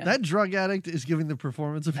 yeah. That drug addict is giving the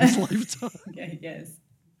performance of his lifetime. Okay, yes.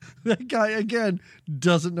 That guy, again,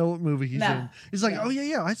 doesn't know what movie he's No. in. He's like, No. oh,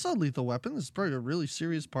 yeah, I saw Lethal Weapon. This is probably a really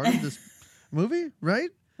serious part of this movie, right?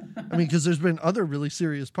 I mean, because there's been other really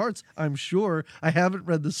serious parts, I'm sure. I haven't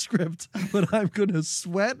read the script, but I'm going to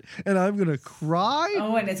sweat and I'm going to cry.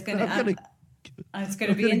 Oh, and it's gonna. It's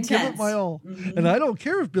gonna be I'm gonna intense. give it my all. And I don't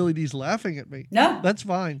care if Billy D's laughing at me. No. That's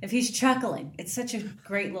fine. If he's chuckling, it's such a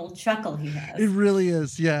great little chuckle he has. It really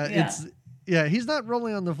is. Yeah. Yeah. He's not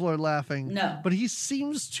rolling on the floor laughing. No. But he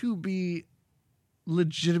seems to be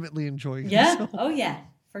legitimately enjoying Yeah. himself. Oh, yeah.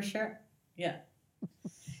 For sure. Yeah.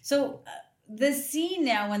 So the scene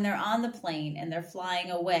now when they're on the plane and they're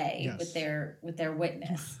flying away Yes. with their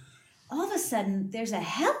witness, all of a sudden there's a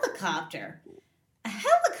helicopter. A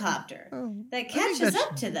helicopter Oh, that I think catches that's-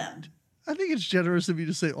 up to them. I think it's generous of you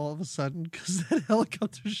to say all of a sudden because that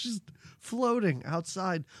helicopter's just floating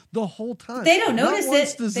outside the whole time. They don't Not notice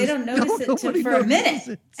once it. does They this- don't notice it nobody for a minute. notices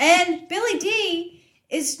it. And Billy D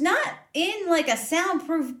is not in like a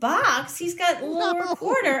soundproof box. He's got a little No.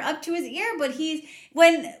 recorder up to his ear, but he's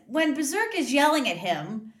when Berserk is yelling at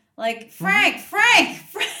him, like Frank,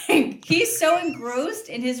 he's so engrossed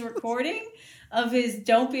in his recording of his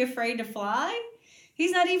 "Don't Be Afraid to Fly."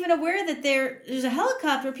 He's not even aware that there's a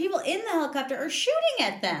helicopter. People in the helicopter are shooting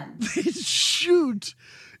at them. They shoot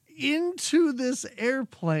into this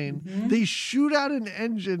airplane. They shoot out an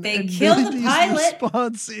engine. They and kill Billy the D's pilot.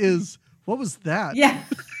 response is, "What was that?" Yeah.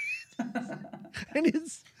 And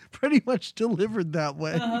it's pretty much delivered that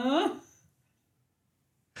way. Uh-huh.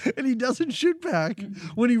 And he doesn't shoot back.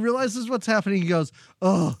 When he realizes what's happening, he goes,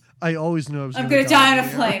 "Oh, I always knew I was I'm going going to die on in a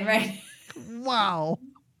the air." plane, right? Wow.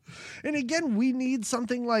 And again, we need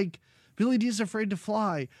something like Billy D's Afraid to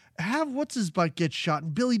Fly. Have what's his butt get shot,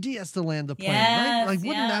 and Billy D has to land the plane, right? Yes, Like,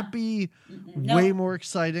 wouldn't yeah. that be No. way more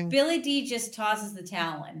exciting? Billy D just tosses the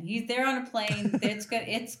towel in. He's there on a plane. It's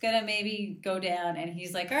gonna maybe go down, and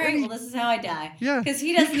he's like, "All right, well, this is how I die." Yeah. because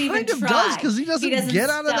he doesn't He even kind of try. does, 'cause he doesn't get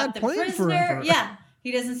out of stop that the plane prisoner. forever. Yeah,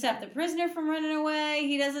 he doesn't stop the prisoner from running away.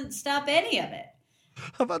 He doesn't stop any of it.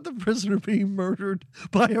 How about the prisoner being murdered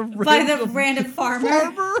by a By the random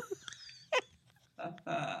farmer.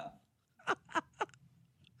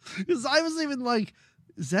 Because I was even like,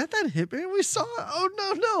 is that hitman we saw? Oh,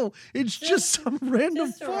 no. It's just some random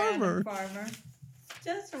Just a farmer. random farmer.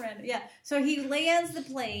 Just a random, yeah. So he lands the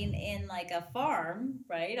plane in like a farm,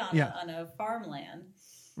 right, on a farmland.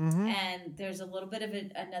 Mhm. And there's a little bit of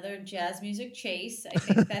another jazz music chase. I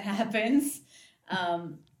think that happens.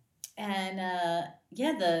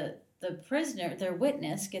 The prisoner, their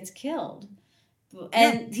witness, gets killed.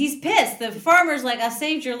 And he's pissed. The farmer's like, "I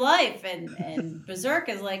saved your life." And Berserk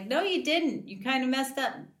is like, "No, you didn't. You kind of messed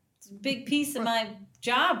up a big piece of my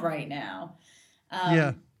job right now."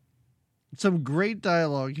 Yeah. Some great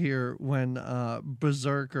dialogue here when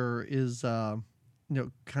Berserker is,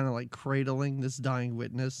 kind of like cradling this dying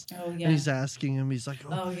witness. Oh, yeah. And he's asking him, he's like,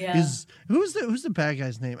 Oh, yeah. Who's the bad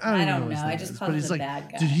guy's name? I even don't what his know. I name just is, call but him he's the like,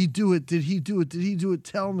 bad guy. Did he do it? Did he do it? Did he do it?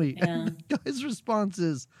 Tell me. Yeah. And the guy's response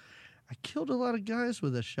is, I killed a lot of guys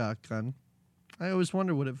with a shotgun. I always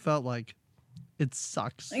wonder what it felt like. It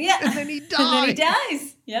sucks. Yeah. And then he dies. And then he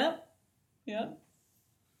dies. Yep.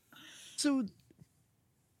 So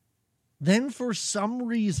then for some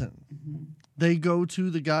reason, they go to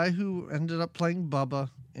the guy who ended up playing Bubba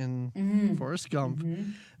in Forrest Gump.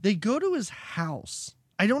 They go to his house.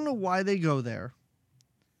 I don't know why they go there.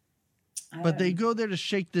 But they go there to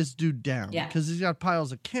shake this dude down. Yeah. Because he's got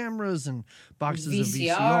piles of cameras and boxes of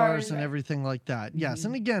VCRs, VCRs and right. everything like that. Yes.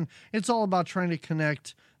 And again, it's all about trying to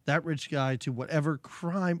connect that rich guy to whatever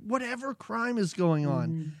crime is going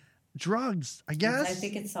on. Drugs, I guess. I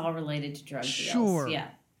think it's all related to drug deals. Sure. Yeah.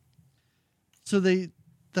 So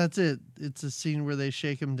that's it. It's a scene where they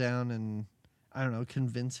shake him down and, I don't know,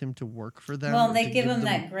 convince him to work for them. Well, they to give him them-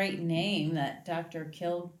 that great name, that Dr.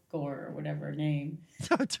 Kilgore or whatever name.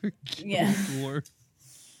 Dr. Kilgore.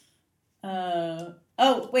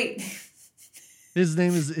 Oh, wait. His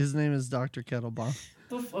name is Dr. Kettlebomb.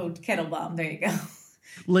 Kettle Bomb. There you go.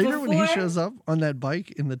 Later, when he Before- shows up on that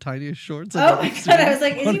bike in the tiniest shorts. Oh my God. I was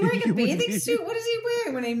like, is he on wearing a human bathing being. suit? What is he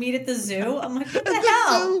wearing when they meet at the zoo? I'm like, what the At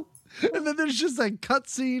hell? the zoo. And then there's just that cut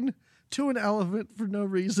scene to an elephant for no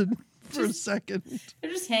reason for a second.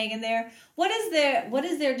 They're just hanging there. What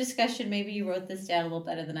is their discussion? Maybe you wrote this down a little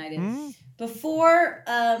better than I did. Before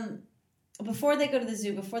they go to the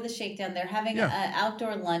zoo, before the shakedown, they're having an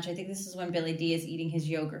outdoor lunch. I think this is when Billy D is eating his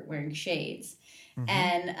yogurt wearing shades.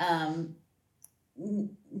 And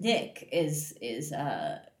Nick is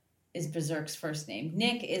Berserk's first name.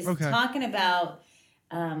 Nick is talking about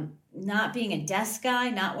not being a desk guy,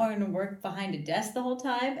 not wanting to work behind a desk the whole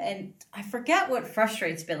time. And I forget what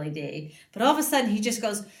frustrates Billy D, but all of a sudden he just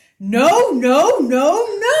goes, no, no,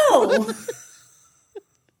 no, no.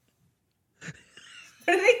 What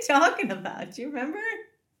are they talking about? Do you remember?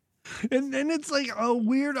 And then it's like a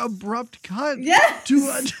weird, abrupt cut Yes. to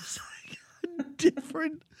just like a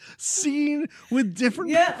different scene with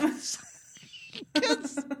different. Yeah.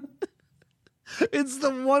 It's the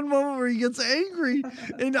one moment where he gets angry,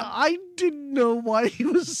 and I didn't know why he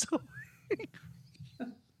was so angry.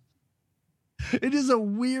 It is a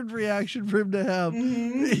weird reaction for him to have.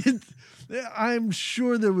 I'm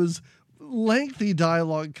sure there was lengthy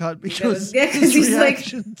dialogue cut because his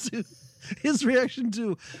reaction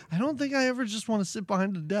to, I don't think I ever just want to sit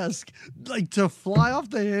behind a desk, like to fly off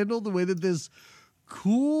the handle the way that this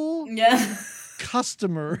cool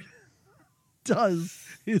customer does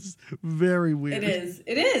is very weird. It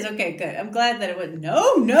is. Okay, good. I'm glad that it went,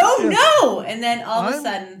 no. And then all of a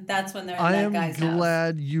sudden, that's when they're in that guy's house. I am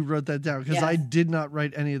glad you wrote that down because I did not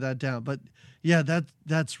write any of that down. But yeah,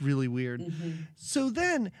 that's really weird. So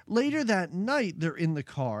then later that night, they're in the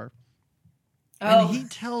car. And he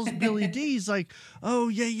tells Billy D, he's like, oh,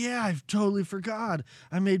 yeah, I totally forgot.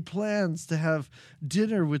 I made plans to have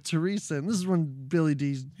dinner with Teresa. And this is when Billy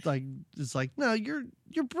D is like, no, you're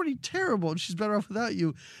pretty terrible. And she's better off without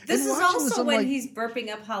you. This is also when he's burping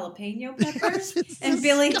up jalapeno peppers. And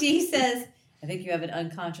Billy D says, I think you have an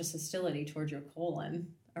unconscious hostility toward your colon.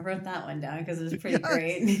 I wrote that one down because it was pretty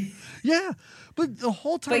great. Yeah. But the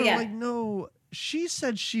whole time I'm like, no. She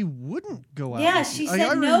said she wouldn't go out. Yeah, she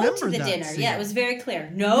said no to the dinner. Scene. Yeah, it was very clear.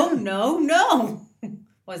 No.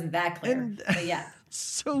 Wasn't that clear, but yeah.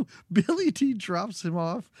 So Billy D drops him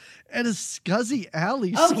off at a scuzzy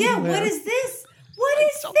alley somewhere. Yeah, what is this? What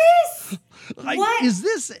is this? What? Is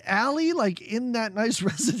this alley like in that nice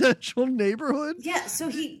residential neighborhood? Yeah, so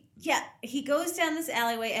he goes down this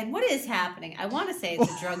alleyway, and what is happening? I want to say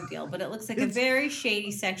it's a drug deal, but it looks like a very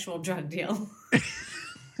shady sexual drug deal.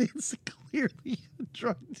 It's clearly a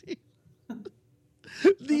drug deal.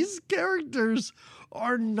 These characters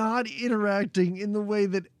are not interacting in the way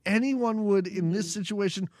that anyone would in this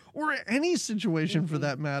situation or any situation for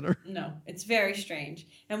that matter. No, it's very strange.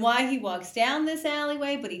 And why he walks down this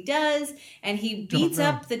alleyway, but he does, and he beats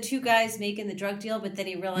up the two guys making the drug deal, but then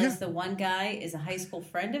he realizes the one guy is a high school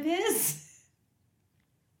friend of his.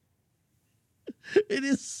 It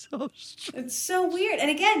is so strange. It's so weird. And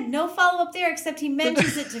again, no follow-up there except he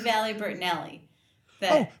mentions it to Valerie Bertinelli.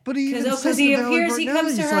 But he even because he appears, he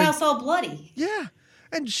comes to her house all bloody. Yeah.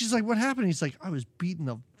 And she's like, what happened? He's like, I was beating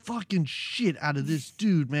the fucking shit out of this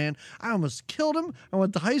dude, man. I almost killed him. I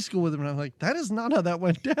went to high school with him. And I'm like, that is not how that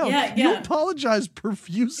went down. You apologize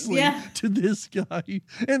profusely to this guy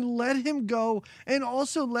and let him go and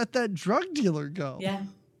also let that drug dealer go. Yeah.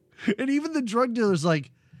 And even the drug dealer's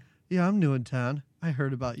like, yeah, I'm new in town. I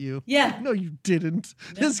heard about you. Yeah. No, you didn't.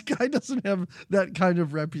 No. This guy doesn't have that kind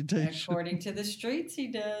of reputation. According to the streets, he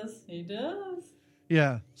does. He does.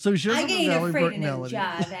 Yeah. So he shows up I with Valerie ain't afraid of no Bertinelli.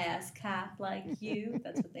 jive-ass cop like you.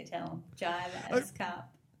 That's what they tell him. Jive-ass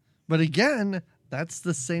cop. But again, that's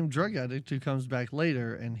the same drug addict who comes back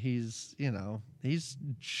later, and he's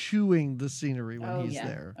chewing the scenery when he's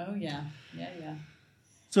there. Oh, yeah. Yeah.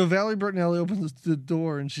 So Valerie Bertinelli opens the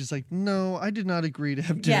door, and she's like, no, I did not agree to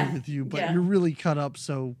have dinner with you, but you're really cut up,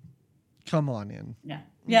 so come on in. Yeah.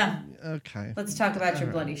 Yeah. Okay. Let's talk about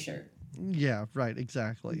your bloody shirt. Yeah, right,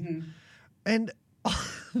 exactly. Mm-hmm. And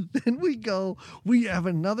then we have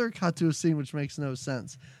another cut to a scene which makes no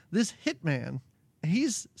sense. This hitman,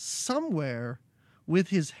 he's somewhere with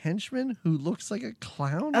his henchman who looks like a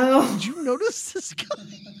clown. Oh. Did you notice this guy?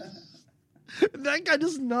 That guy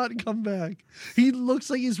does not come back. He looks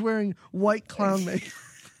like he's wearing white clown makeup.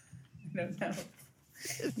 I don't know.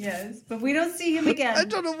 Yes, but we don't see him again. I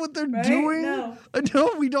don't know what they're doing. No. I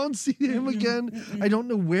know we don't see him again. I don't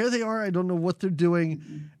know where they are. I don't know what they're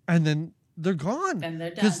doing. And then they're gone. And they're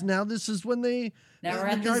done. Because now this is when the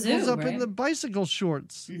guy pulls up in the bicycle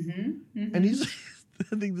shorts. And he's...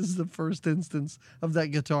 I think this is the first instance of that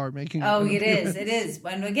guitar making. Oh, it is. It is.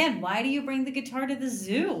 And again, why do you bring the guitar to the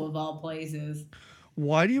zoo of all places?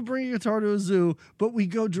 Why do you bring a guitar to a zoo? But we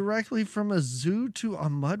go directly from a zoo to a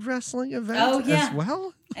mud wrestling event as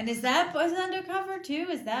well? And is that undercover too?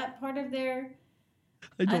 Is that part of their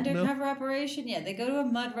undercover operation? Yeah, they go to a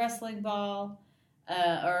mud wrestling ball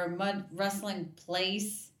or a mud wrestling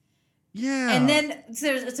place. Yeah. And then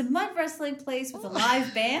it's a mud wrestling place with a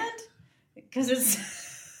live band? Because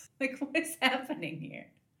it's like, what is happening here?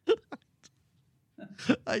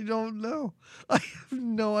 I don't know. I have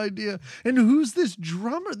no idea. And who's this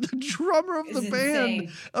drummer? The drummer of the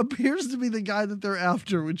band appears to be the guy that they're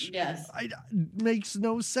after, which makes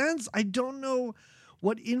no sense. I don't know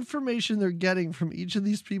what information they're getting from each of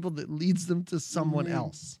these people that leads them to someone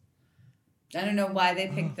else. I don't know why they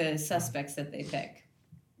pick the suspects that they pick.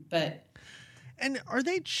 And are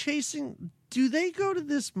they chasing... Do they go to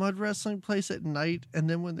this mud wrestling place at night, and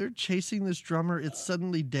then when they're chasing this drummer, it's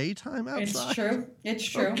suddenly daytime outside? It's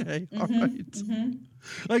true. Okay, all right.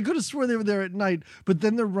 I could have sworn they were there at night, but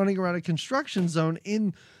then they're running around a construction zone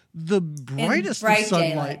in the brightest of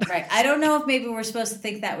sunlight. Daylight, right. I don't know if maybe we're supposed to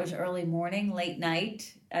think that was early morning, late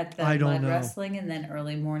night at the mud wrestling, and then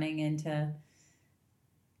early morning into...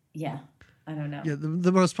 Yeah. I don't know. Yeah,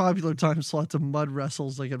 the most popular time slots of mud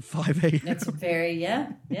wrestles like at 5 a.m. It's very, yeah.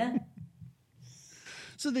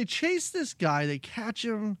 So they chase this guy, they catch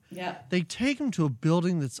him, they take him to a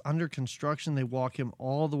building that's under construction, they walk him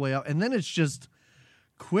all the way up, and then it's just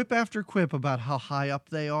quip after quip about how high up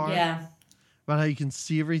they are. Yeah. About how you can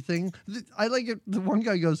see everything. I like it. The one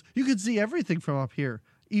guy goes, you can see everything from up here,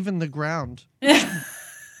 even the ground.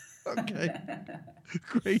 Okay.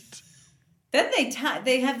 Great. Then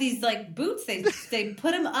they have these like boots, they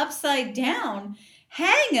put him upside down,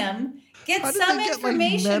 hang him, get some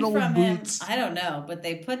information from him. I don't know, but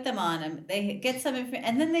they put them on him. They get some information,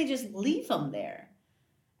 and then they just leave him there.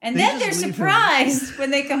 And then they're surprised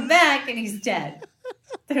when they come back and he's dead.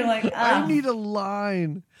 They're like, I need a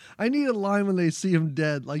line. When they see him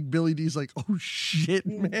dead. Like Billy D's like, oh shit,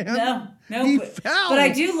 man. No. He fell. But I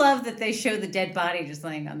do love that they show the dead body just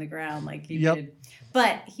laying on the ground like he did.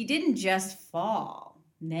 But he didn't just fall.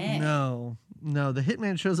 No. The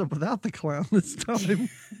hitman shows up without the clown this time.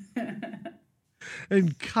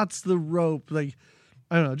 And cuts the rope. Like,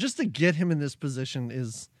 I don't know, just to get him in this position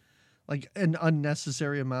is like an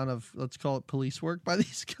unnecessary amount of, let's call it police work by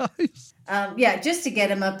these guys. Just to get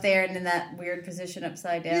him up there and in that weird position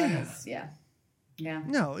upside down. Yeah.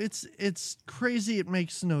 No, it's crazy. It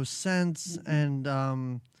makes no sense. And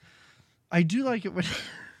I do like it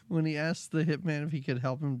when he asks the hitman if he could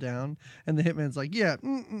help him down, and the hitman's like, yeah,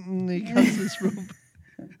 he cuts this rope.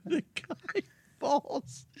 The guy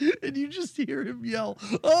falls, and you just hear him yell,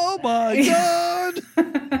 oh my God!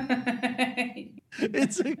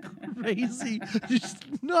 It's a crazy,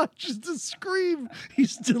 not just a scream,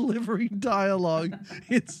 he's delivering dialogue.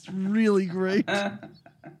 It's really great.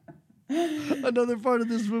 Another part of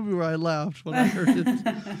this movie where I laughed when I heard it.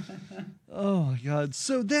 Oh my God.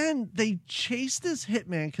 So then they chase this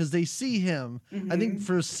hitman because they see him. I think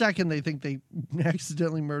for a second they think they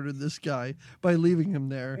accidentally murdered this guy by leaving him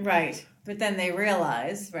there. Right. But then they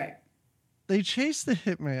realize, They chase the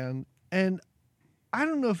hitman, and I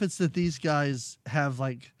don't know if it's that these guys have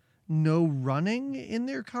like no running in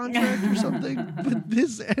their contract or something, but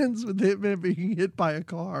this ends with the hitman being hit by a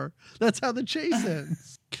car. That's how the chase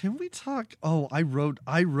ends. Can we talk? Oh, I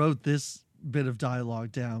wrote this bit of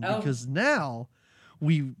dialogue down because now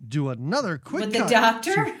we do another quick with the cut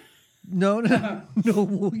doctor. No,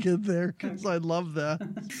 we'll get there because I love that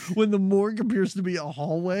when the morgue appears to be a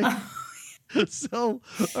hallway. So,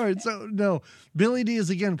 all right. So, no, Billy D is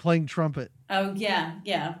again playing trumpet. Oh, yeah.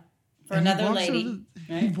 for And he another walks lady. over to-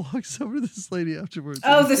 Right? He walks over to this lady afterwards.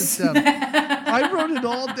 Oh, and he the sits down. I wrote it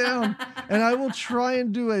all down, and I will try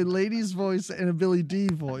and do a lady's voice and a Billy D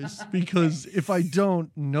voice, because if I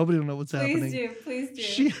don't, nobody will know what's happening. Please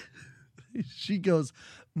do. She goes,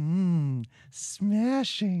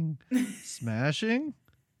 smashing. Smashing?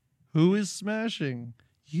 Who is smashing?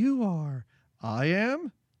 You are. I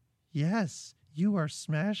am? Yes, you are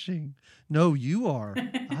smashing. No, you are.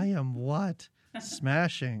 I am what?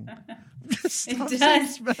 Smashing. Stop It saying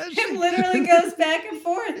does. smashing. It literally goes back and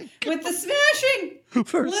forth with the smashing.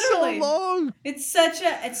 For literally. so long. It's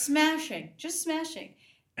smashing. Just smashing.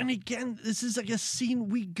 And again, this is like a scene.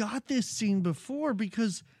 We got this scene before,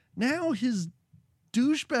 because now his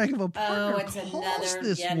douchebag of a partner It's calls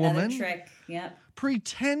this another woman trick. Yep.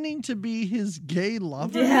 pretending to be his gay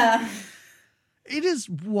lover. Yeah. It is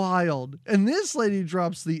wild. And this lady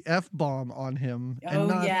drops the F-bomb on him and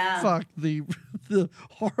not fuck the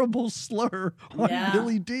horrible slur on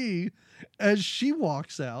Billy D as she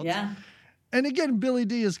walks out. Yeah. And again, Billy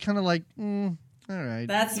D is kind of like, all right.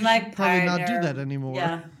 That's you my should probably partner. not do that anymore.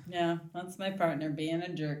 Yeah. That's my partner being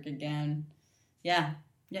a jerk again. Yeah.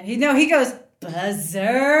 Yeah. He goes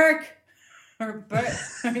berserk. Or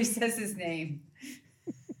he says his name.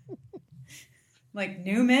 Like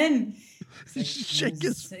Newman. Shake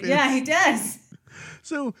his fist. Yeah, he does.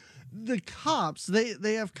 So the cops,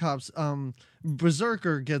 they have cops.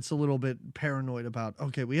 Berserker gets a little bit paranoid about,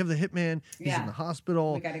 okay, we have the hitman. He's in the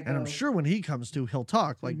hospital. We gotta go. And I'm sure when he comes to, he'll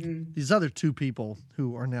talk like these other two people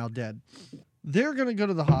who are now dead. They're going to go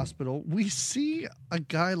to the hospital. We see a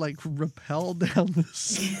guy like rappel down the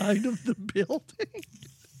side of the building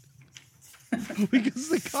because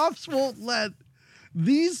the cops won't let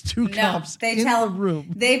these two cops in the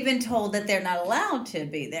room. They've been told that they're not allowed to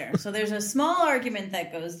be there. So there's a small argument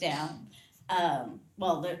that goes down.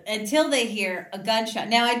 Until they hear a gunshot.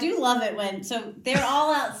 Now, I do love it so they're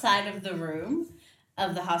all outside of the room,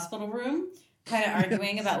 of the hospital room, kind of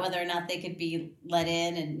arguing about whether or not they could be let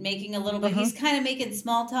in and making a little bit. He's kind of making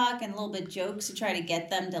small talk and a little bit jokes to try to get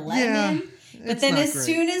them to let him in. But then as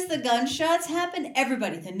soon as the gunshots happen,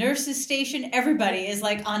 everybody, the nurses station, everybody is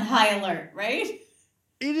like on high alert, right?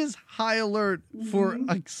 It is high alert for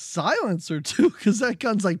a silencer too, because that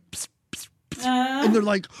gun's like, pss, pss, pss, and they're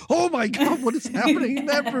like, "Oh my god, what is happening in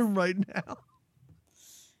that room right now?"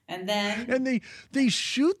 And then they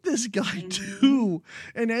shoot this guy too,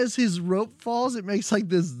 and as his rope falls, it makes like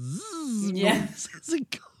this zzz noise as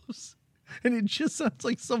it goes, and it just sounds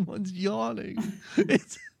like someone's yawning.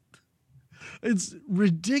 It's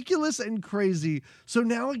ridiculous and crazy. So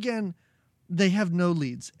now again, they have no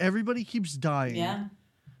leads. Everybody keeps dying. Yeah.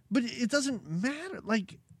 But it doesn't matter.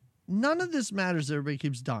 Like, none of this matters. Everybody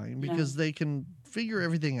keeps dying because they can figure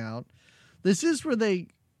everything out. This is where it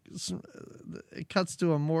cuts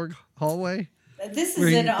to a morgue hallway. This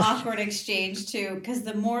is an awkward exchange too, because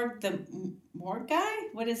the morgue guy,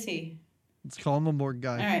 what is he? Let's call him a morgue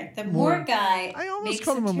guy. All right, the morgue guy. I almost makes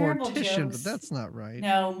called him a mortician, but that's not right.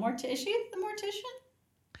 No, is she the mortician?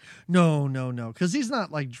 No, because he's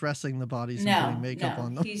not like dressing the bodies and putting makeup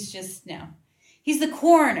on them. He's just He's the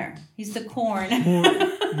coroner.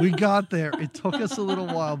 We got there. It took us a little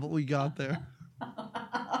while, but we got there.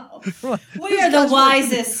 We are the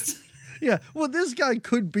wisest. Yeah, well, this guy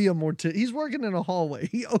could be a mortician. He's working in a hallway.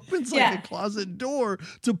 He opens like a closet door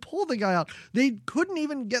to pull the guy out. They couldn't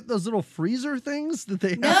even get those little freezer things that they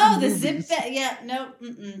have. No, in the movies. zip bag. Yeah, no.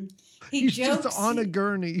 He's jokes, just on a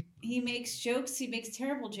gurney. He makes jokes. He makes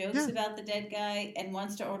terrible jokes about the dead guy and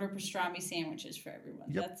wants to order pastrami sandwiches for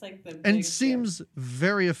everyone. Yep. That's like the and seems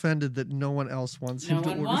very offended that no one else wants him to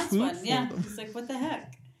order food one. for Yeah, them. he's like, what the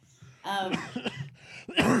heck?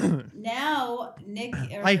 Now Nick.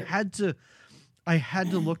 I had to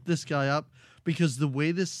look this guy up because the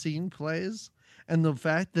way this scene plays and the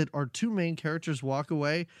fact that our two main characters walk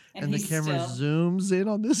away and the camera zooms in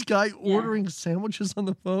on this guy ordering sandwiches on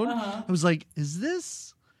the phone. I was like, is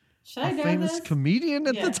this a famous comedian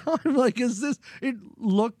at the time? Like, is this? It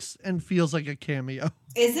looks and feels like a cameo.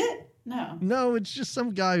 Is it? No. No, it's just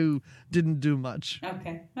some guy who didn't do much.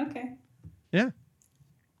 Okay. Yeah.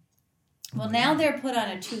 Well, now they're put on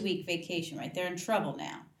a 2-week vacation, right? They're in trouble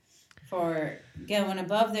now for going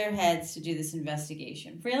above their heads to do this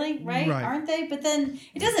investigation. Really? Right? Aren't they? But then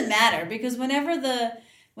it doesn't matter because whenever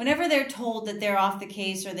they're told that they're off the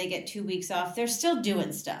case or they get 2 weeks off, they're still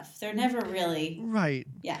doing stuff. They're never really right.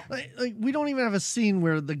 Yeah. Like we don't even have a scene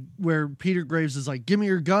where Peter Graves is like, "Give me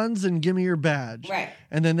your guns and give me your badge." Right.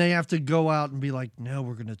 And then they have to go out and be like, "No,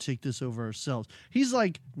 we're going to take this over ourselves." He's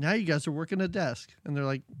like, "Now you guys are working a desk," and they're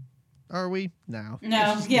like, "Are we?" No.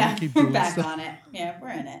 No. Yeah. We're back on it. Yeah, we're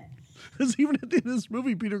in it. Because even at the end of this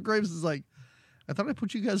movie, Peter Graves is like, I thought I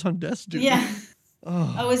put you guys on desk duty. Yeah.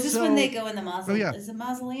 Oh, Is this when they go in the mausoleum? Oh, yeah. Is it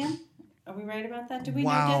mausoleum? Are we right about that? Do we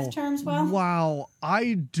Wow. know death terms well? Wow.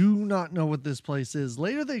 I do not know what this place is.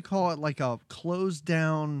 Later they call it like a closed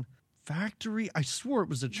down factory. I swore it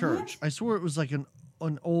was a church. What? I swore it was like an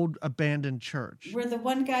old abandoned church. Where the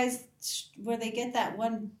one guy's, where they get that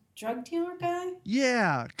one drug dealer guy?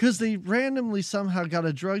 Yeah, because they randomly somehow got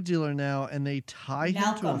a drug dealer now and they tie him to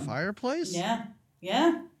a Malcolm. fireplace. Yeah.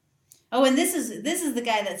 Yeah. Oh, and this is the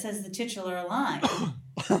guy that says the titular line.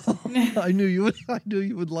 I knew you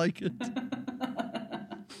would like it.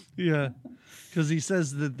 Yeah, because he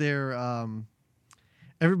says that they're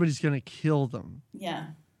everybody's gonna kill them. Yeah.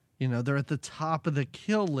 You know, they're at the top of the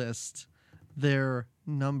kill list. They're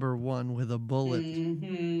number one with a bullet.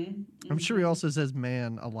 I'm sure he also says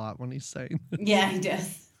 "man" a lot when he's saying this. Yeah, he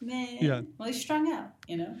does. Man. Yeah. Well, he's strung out,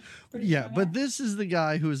 you know. Pretty Yeah, strung but out. this is the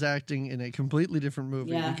guy who is acting in a completely different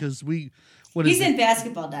movie Yeah. because he's in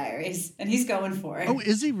Basketball Diaries, and he's going for it. Oh,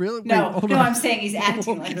 is he really? No, Wait, hold no, on. I'm saying he's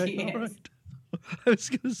acting like Okay, he is. all right. I was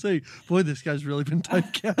going to say, boy, this guy's really been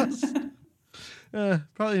typecast.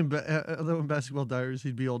 Probably although in Basketball Diaries,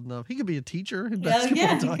 he'd be old enough. He could be a teacher in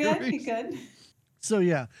Basketball Diaries. He could. So,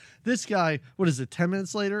 yeah, this guy, what is it, 10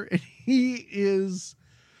 minutes later? And he is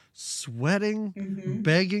sweating,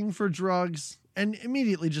 begging for drugs, and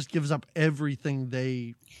immediately just gives up everything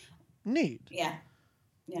they need. Yeah.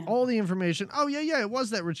 Yeah. All the information. Oh, yeah, it was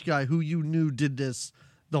that rich guy who you knew did this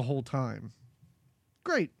the whole time.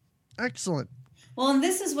 Great. Excellent. Well, and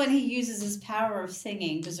this is when he uses his power of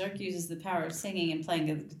singing. Berserk uses the power of singing and playing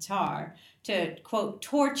the guitar to, quote,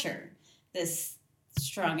 torture this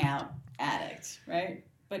strung out addict, right?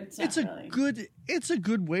 But it's a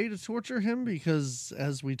good way to torture him because,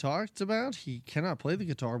 as we talked about, he cannot play the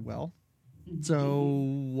guitar well. So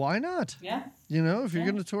why not? Yeah. You know, if you're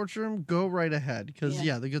going to torture him, go right ahead. Because,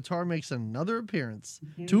 the guitar makes another appearance.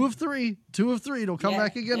 2 of 3. 2 of 3. It'll come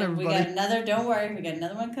back again, everybody. We got another, don't worry, we got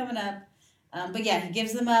another one coming up. But yeah, he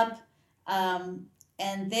gives them up. And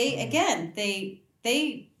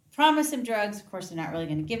they promise him drugs. Of course, they're not really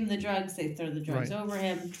going to give him the drugs. They throw the drugs over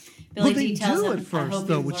him. Billy D tells him, first, I hope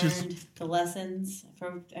though, you've which learned the lessons.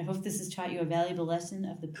 I hope this has taught you a valuable lesson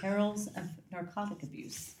of the perils of narcotic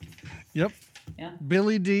abuse. Yep. Yeah.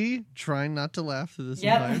 Billy D trying not to laugh through this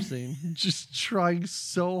entire scene. Just trying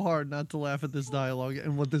so hard not to laugh at this dialogue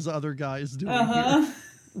and what this other guy is doing here.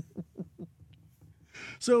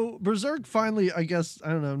 So Berserk finally, I guess, I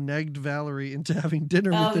don't know, negged Valerie into having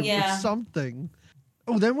dinner with him or something.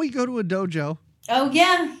 Oh, then we go to a dojo. Oh,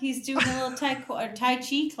 yeah. He's doing a little Tai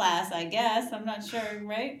Chi class, I guess. I'm not sure,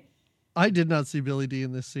 right? I did not see Billy D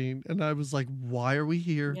in this scene, and I was like, why are we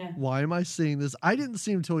here? Yeah. Why am I seeing this? I didn't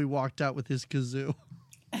see him until he walked out with his kazoo.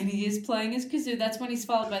 And he is playing his kazoo. That's when he's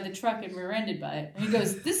followed by the truck and rear-ended by it. And he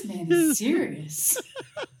goes, this man is serious.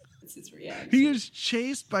 That's his reaction. He is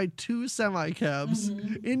chased by 2 semi-cabs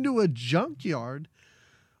into a junkyard,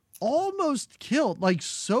 almost killed, like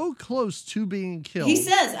so close to being killed. He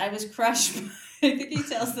says, I was crushed. I think he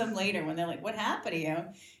tells them later when they're like, what happened to you?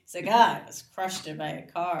 He's like, I was crushed by a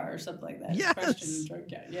car or something like that. Yes. Crushed in a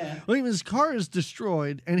junkyard. Yeah. Well, his car is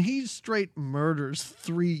destroyed, and he straight murders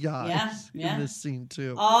 3 guys in this scene,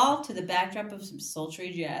 too. All to the backdrop of some sultry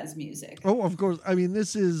jazz music. Oh, of course. I mean,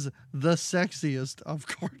 this is the sexiest of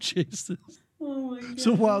car chases. Oh, my God.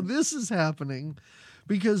 So while this is happening,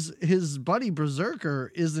 because his buddy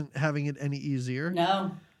Berserker isn't having it any easier.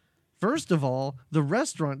 No. First of all, the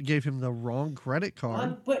restaurant gave him the wrong credit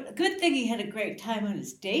card. But good thing he had a great time on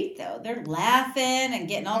his date, though. They're laughing and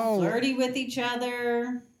getting all flirty with each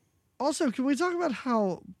other. Also, can we talk about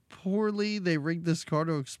how poorly they rigged this car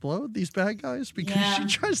to explode, these bad guys? Because she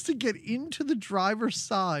tries to get into the driver's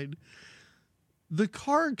side. The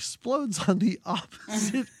car explodes on the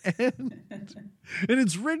opposite end. And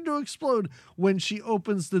it's rigged to explode when she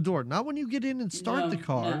opens the door. Not when you get in and start the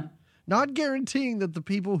car. No. Not guaranteeing that the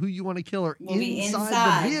people who you want to kill are Will be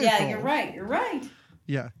inside the vehicle. Yeah, you're right.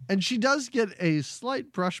 Yeah. And she does get a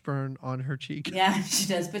slight brush burn on her cheek. Yeah, she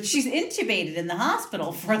does. But she's intubated in the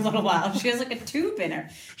hospital for a little while. She has like a tube in her.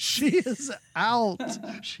 She is out.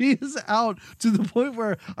 She is out to the point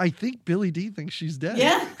where I think Billy D thinks she's dead.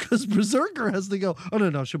 Yeah. Because Berserker has to go, oh,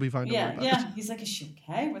 no, she'll be fine. Don't worry about it. He's like, is she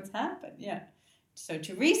okay? What's happened? Yeah. So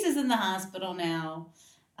Teresa's in the hospital now.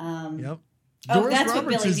 Yep. Doris that's Roberts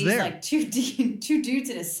what Billy D's there. like. Two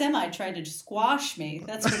dudes in a semi tried to squash me.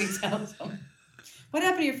 That's what he tells them. What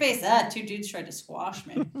happened to your face? 2 dudes tried to squash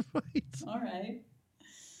me. Right. All right.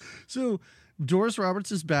 So Doris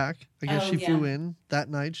Roberts is back. I guess Oh, she yeah. flew in that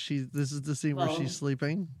night. This is the scene where Well, she's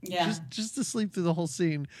sleeping. yeah. Just to sleep through the whole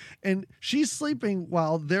scene. And she's sleeping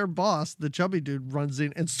while their boss, the chubby dude, runs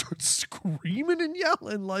in and starts screaming and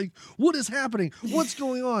yelling like, what is happening? What's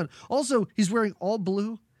going on? Also, he's wearing all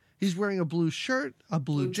blue. He's wearing a blue shirt, a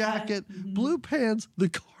blue Blue tie. jacket, Mhm. blue pants. The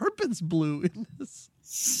carpet's blue in this.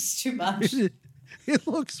 It's too much. It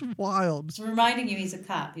looks wild. It's reminding you he's a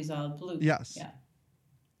cop. He's all blue. Yes. Yeah.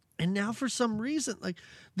 And now for some reason, like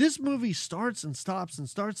this movie starts and stops and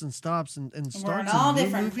starts and stops and And we're starts in all a new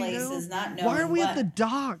different movie places, now? not knowing Why are we what. at the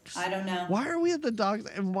docks? I don't know. Why are we at the docks?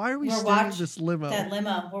 And why are we We're staying in watch- this limo? That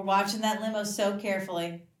limo. We're watching that limo so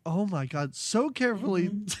carefully. Oh my God. So carefully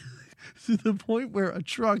Mm-hmm. to the point where a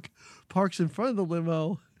truck parks in front of the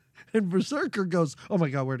limo and Berserker goes, oh my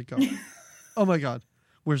God, where'd it go? Oh my God.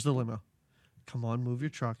 Where's the limo? Come on, move your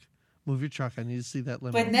truck. Move your truck. I need to see that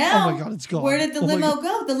limo. But now, oh my God, it's gone. where did the Oh my limo God.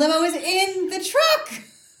 go? The limo is in the truck.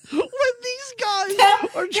 When these guys Now,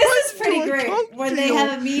 are trying this is to pretty do a great. coke When they deal.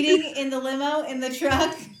 have a meeting in the limo, in the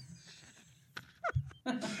truck.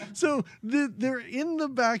 So they're in the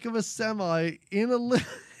back of a semi in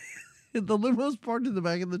a the limo's parked in the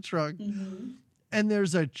back of the truck, Mm-hmm. and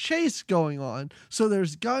there's a chase going on. So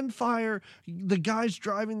there's gunfire. The guys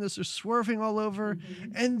driving this are swerving all over,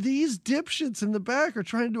 Mm-hmm. and these dipshits in the back are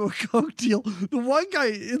trying to do a coke deal. The one guy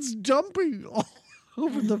is dumping all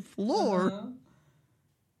over the floor. Uh-huh.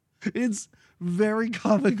 It's very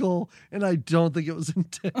comical, and I don't think it was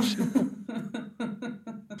intentional.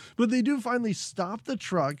 But they do finally stop the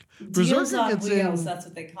truck. Deals on gets wheels, in. that's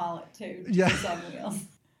what they call it too. Yeah. Deals on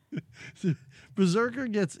wheels. Berserker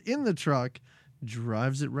gets in the truck,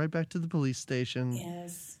 drives it right back to the police station.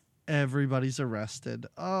 Yes. Everybody's arrested.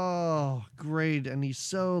 Oh, great. And he's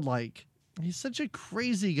such a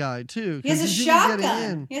crazy guy, too. He has a 'cause he's even getting shotgun.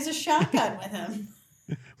 in. He has a shotgun with him.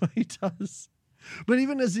 He does. But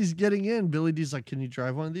even as he's getting in, Billy D's like, can you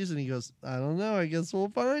drive one of these? And he goes, I don't know. I guess we'll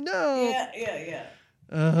find out. Yeah.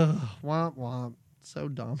 Womp womp. So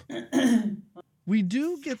dumb. We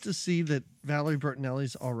do get to see that Valerie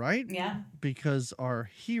Bertinelli's all right. Yeah. Because our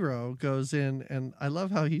hero goes in, and I love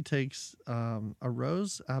how he takes a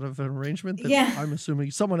rose out of an arrangement that Yeah. I'm assuming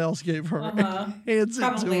someone else gave her Uh-huh. and hands it to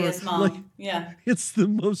Probably her. his mom. Like, Yeah. it's the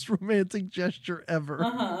most romantic gesture ever.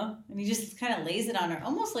 Uh-huh. And he just kind of lays it on her,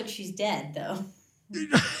 almost like she's dead, though.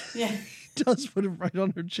 Yeah. He does put it right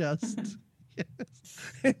on her chest. Yes.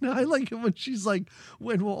 And I like it when she's like,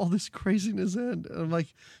 when will all this craziness end? And I'm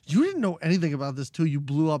like, you didn't know anything about this till you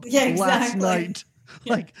blew up Yeah, last exactly. night.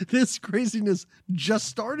 Yeah. Like, this craziness just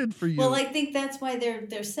started for you. Well, I think that's why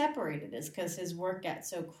they're separated, is because his work got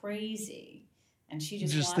so crazy, and she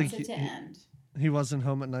just Just wants think it to end. He wasn't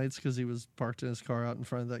home at nights because he was parked in his car out in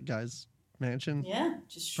front of that guy's mansion. Yeah,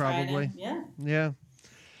 just trying to- Probably. yeah. Yeah.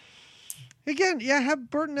 Again, yeah, have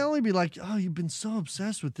Bertinelli be like, oh, you've been so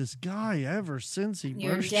obsessed with this guy ever since he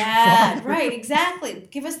Your murdered dad, father." right? Exactly.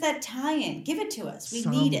 Give us that tie-in. Give it to us. We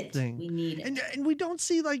need it. Something. We need it. And we don't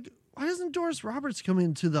see, like, why doesn't Doris Roberts come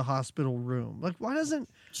into the hospital room? Like, why doesn't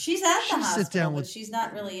She's at She the sit hospital, down but with- she's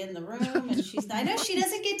not really in the room, and she's not. I know she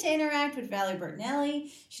doesn't get to interact with Valerie Bertinelli.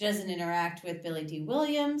 She doesn't interact with Billy D.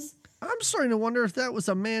 Williams. I'm starting to wonder if that was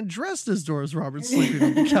a man dressed as Doris Roberts sleeping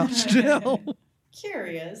on the couch now.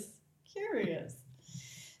 Curious.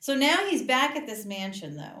 So now he's back at this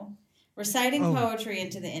mansion, though, reciting Oh. poetry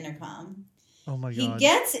into the intercom. Oh my He God.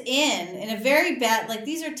 gets in a very bad, like,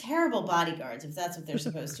 these are terrible bodyguards, if that's what they're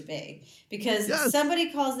supposed to be. Because Yes.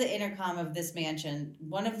 somebody calls the intercom of this mansion.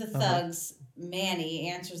 One of the Uh-huh. thugs, Manny,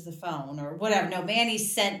 answers the phone or whatever. No,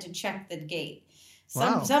 Manny's sent to check the gate.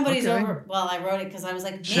 Wow, Somebody's okay. over. Well, I wrote it because I was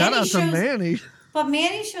like, Shout out to Manny. But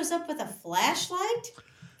Manny shows up with a flashlight.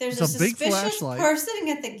 There's It's a a big suspicious flashlight. person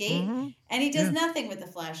at the gate, Mhm. and he does Yeah. nothing with the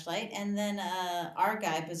flashlight. And then our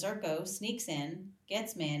guy, Berserko, sneaks in,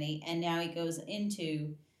 gets Manny, and now he goes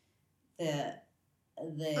into the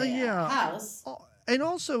Yeah. house. Oh, and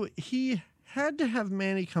also, he had to have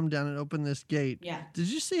Manny come down and open this gate. Yeah. Did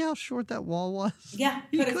you see how short that wall was? Yeah,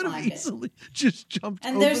 He could have could have climbed it. easily just jumped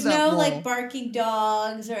And over there's that no wall. like barking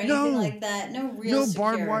dogs or anything No. like that. No real No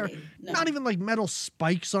barbed wire. security. No. Not even like metal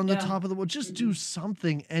spikes on the No. top of the wall. Just do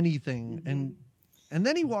something, anything. Mhm. And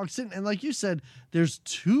then he walks in, and like you said, there's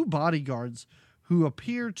two bodyguards who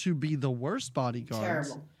appear to be the worst bodyguards.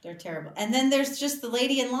 Terrible. They're terrible. And then there's just the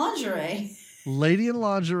lady in lingerie. Lady in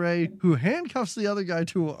lingerie who handcuffs the other guy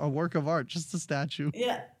to a work of art, just a statue.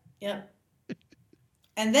 Yeah. Yep.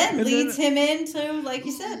 And then And leads him into, like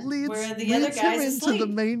you said, where the other leads guy's him into asleep. the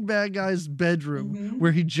main bad guy's bedroom,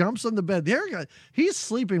 where he jumps on the bed. The other guy, he's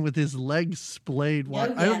sleeping with his legs splayed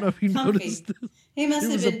wide. I don't know if you Comfy. noticed this. He must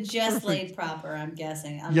It have was been just laid proper, I'm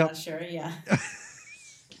guessing. I'm Yep. not sure, yeah.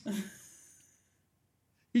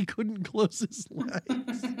 He couldn't close his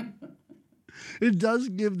legs. It does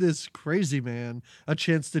give this crazy man a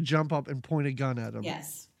chance to jump up and point a gun at him.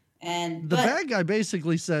 Yes. The bad guy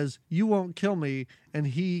basically says, "You won't kill me," and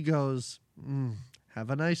he goes,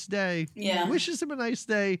 "Have a nice day." Yeah. Wishes him a nice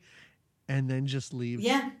day, and then just leaves.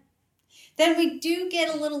 Yeah. Then we do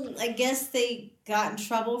get a little, I guess they got in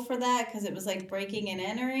trouble for that because it was like breaking and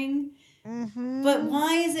entering. Mm-hmm. But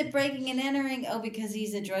why is it breaking and entering? Oh, because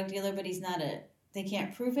he's a drug dealer, but he's not they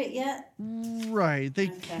can't prove it yet? Right. They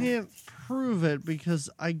can't prove it because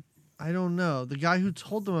I don't know. The guy who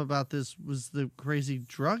told them about this was the crazy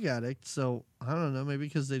drug addict. So I don't know. Maybe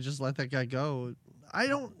because they just let that guy go. I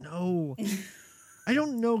don't know. I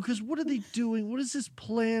don't know because what are they doing? What is this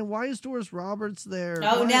plan? Why is Doris Roberts there?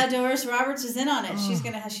 Oh, now Doris Roberts is in on it.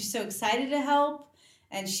 She's so excited to help,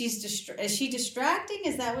 and is she distracting?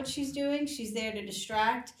 Is that what she's doing? She's there to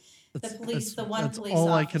distract the police, the one police all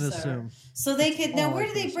officer. I can assume. So they could now. Where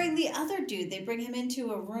do they bring the other dude? They bring him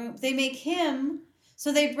into a room. They make him.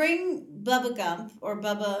 So they bring Bubba Gump or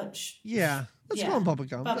Bubba. Yeah, let's call him Bubba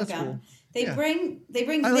Gump. That's cool. They bring.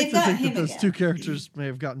 I like to think that those again. two characters may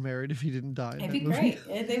have gotten married if he didn't die. It'd be great.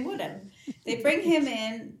 They would have. They bring him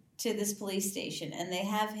in to this police station, and they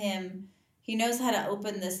have him. He knows how to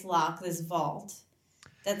open this lock, this vault,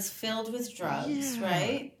 that's filled with drugs,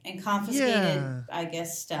 right, and confiscated, I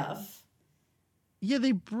guess, stuff. Yeah,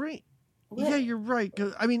 they bring. Yeah, you're right.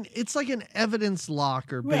 I mean, it's like an evidence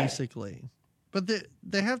locker, basically. But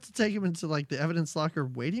they have to take him into like the evidence locker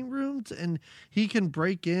waiting room, and he can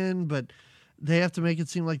break in, but they have to make it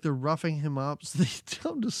seem like they're roughing him up. So they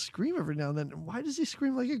tell him to scream every now and then. Why does he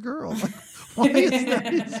scream like a girl? Like, why is that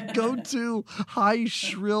his go-to high,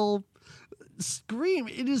 shrill scream?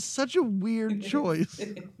 It is such a weird choice,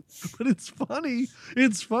 but it's funny.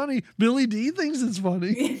 It's funny. Billy D thinks it's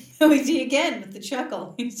funny. Billy D again with the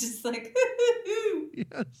chuckle. He's just like,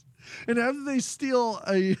 yes. And after they steal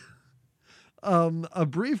a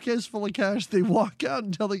briefcase full of cash, they walk out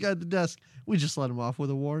and tell the guy at the desk, "We just let him off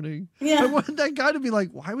with a warning." Yeah. I wanted that guy to be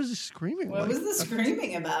like, "Why was he screaming?" What was the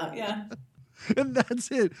screaming about? Yeah. And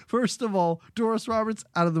that's it. First of all, Doris Roberts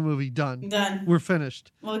out of the movie. Done. We're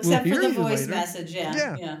finished. Well, except for hear the you voice later. message.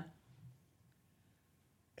 Yeah.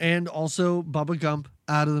 And also Bubba Gump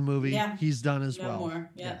out of the movie. Yeah. He's done as No well.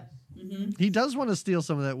 more. Yeah. Mm-hmm. He does want to steal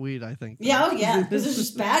some of that weed, I think. Yeah, oh yeah, because there's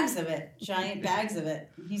just bags of it, giant bags of it.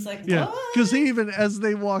 He's like, yeah, because he even, as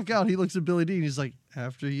they walk out, he looks at Billy D and he's like,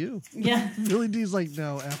 "After you." Yeah. Billy D's like,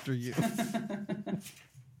 "No, after you."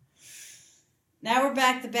 Now we're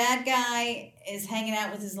back. The bad guy is hanging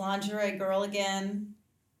out with his lingerie girl again,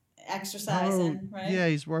 exercising, right? Yeah,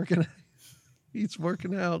 he's working. He's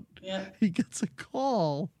working out. Yeah. He gets a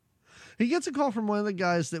call. He gets a call from one of the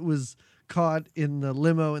guys that was caught in the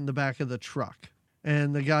limo in the back of the truck.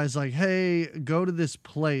 And the guy's like, "Hey, go to this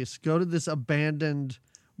place. Go to this abandoned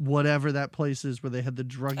whatever that place is where they had the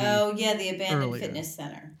druggie." Oh, yeah, the abandoned earlier. fitness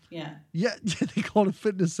center. Yeah. Yeah, they call it a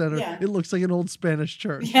fitness center. Yeah. It looks like an old Spanish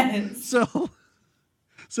church. Yes.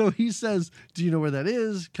 So he says, "Do you know where that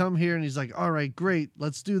is? Come here." And he's like, "All right, great.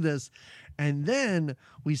 Let's do this." And then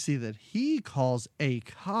we see that he calls a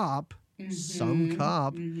cop, some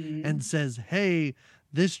cop, and says, "Hey,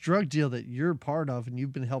 this drug deal that you're part of and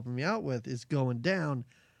you've been helping me out with is going down.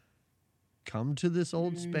 Come to this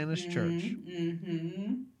old Spanish church."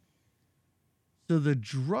 So the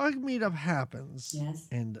drug meetup happens. Yes.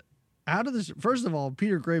 And out of this, first of all,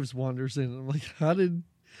 Peter Graves wanders in. I'm like, how did...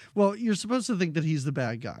 Well, you're supposed to think that he's the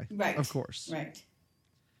bad guy. Right. Of course. Right.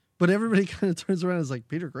 But everybody kind of turns around and is like,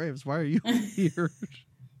 "Peter Graves, why are you here?"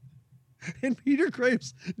 And Peter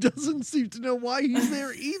Graves doesn't seem to know why he's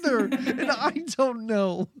there either. And I don't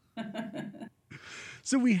know.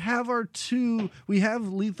 So we have we have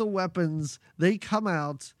Lethal Weapons. They come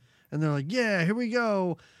out and they're like, "Yeah, here we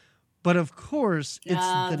go." But of course, it's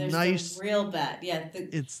the nice, the real bad. Yeah,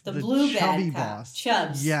 it's the blue chubby bad cop. boss.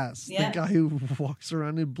 Chubbs. Yes, Yep. the guy who walks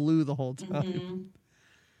around in blue the whole time. Mm-hmm.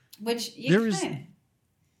 Which There you is- kind of.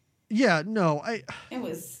 Yeah, no, It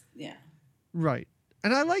was, yeah. right.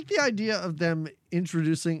 And I like the idea of them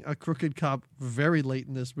introducing a crooked cop very late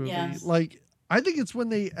in this movie. Yes. Like, I think it's when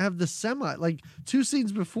they have the semi, like 2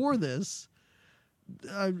 scenes before this,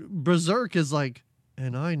 Berserk is like,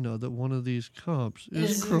 "And I know that one of these cops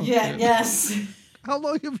is crooked." Yeah, yes. How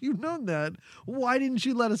long have you known that? Why didn't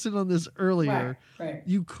you let us in on this earlier? Right.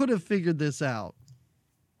 You could have figured this out.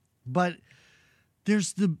 But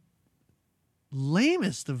there's the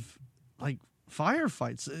lamest of like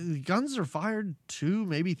firefights. The guns are fired 2,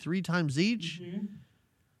 maybe 3 times each. Mm-hmm.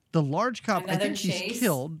 The large cop, I Another think chase. he's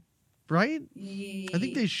killed, right? I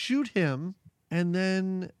think they shoot him, and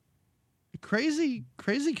then crazy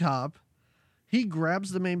cop, he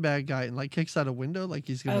grabs the main bad guy and like kicks out a window like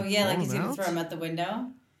he's gonna. Oh yeah, like he's going gonna to throw him out the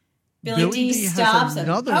window. Billy Billy D D has stops him.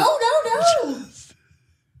 another- No!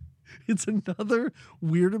 It's another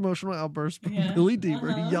weird emotional outburst from Yeah. Billy D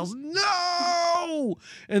where he Uh-huh. yells "No!"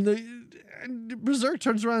 and Berserk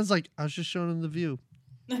turns around and is like, "I was just showing him the view."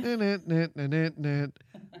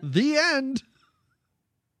 The end.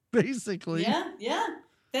 Basically. Yeah.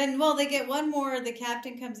 Then, well, they get one more. The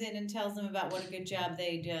captain comes in and tells them about what a good job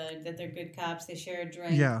they did, that they're good cops. They share a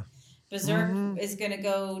drink. Yeah. Berserk Mhm. is going to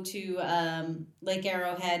go to Lake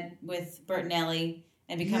Arrowhead with Bert and Ellie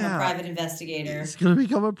and become a Yeah. private investigator. He's going to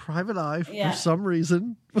become a private eye Yeah. for some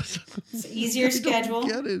reason. It's easier I don't schedule.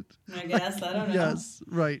 get it. I guess. I don't know. Yes,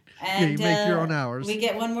 right. And, yeah, you make your own hours. We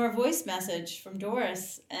get one more voice message from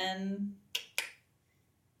Doris, and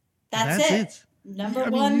that's it. Number I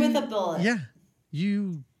mean, one you- with a bullet. Yeah.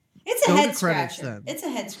 You It's a Go to head credits scratcher. then. It's a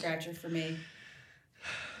head scratcher for me.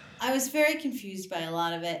 I was very confused by a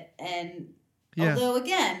lot of it, and Yeah. although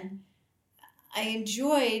again, I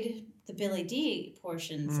enjoyed the Billy D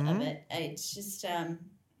portions of Mhm. it. It's just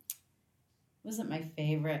wasn't my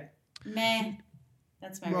favorite. Meh.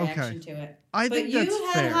 That's my Okay. reaction to it. I But think you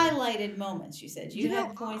that's had fair. highlighted moments. You said you You know,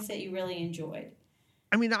 had points that you really enjoyed.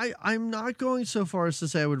 I mean, I'm not going so far as to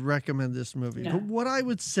say I would recommend this movie. No. But what I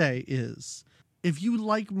would say is if you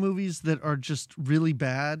like movies that are just really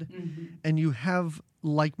bad Mm-hmm. and you have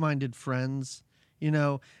like-minded friends, you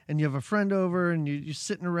know, and you have a friend over and you're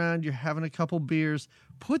sitting around, you're having a couple beers,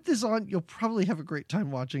 put this on. You'll probably have a great time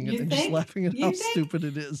watching it You and just think? laughing at You how think? stupid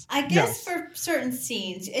it is. I guess for certain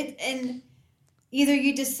scenes, and either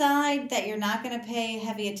you decide that you're not going to pay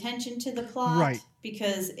heavy attention to the plot Right.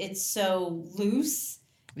 because it's so loose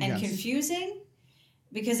and Yes. confusing.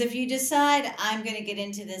 Because if you decide I'm going to get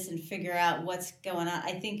into this and figure out what's going on,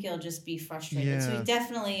 I think you'll just be frustrated. So Yeah. you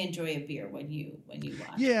definitely enjoy a beer when you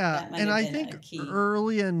watch. Yeah, That might and have I been think a key.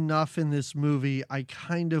 early enough in this movie, I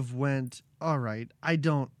kind of went, all right, I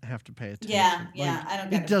don't have to pay attention. Yeah, Like, I don't.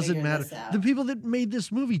 it gotta doesn't figure matter. this out. The people that made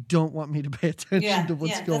this movie don't want me to pay attention to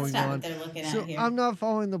what's going that's not on. what they're looking So at here. I'm not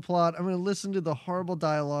following the plot. I'm going to listen to the horrible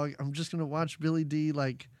dialogue. I'm just going to watch Billy D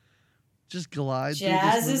just glide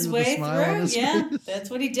Jazz through this his movie with a way smile on through. his Yeah, face. that's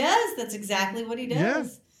what he does. That's exactly what he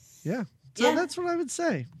does. Yeah. So Yeah. that's what I would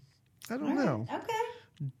say. I don't All right, know.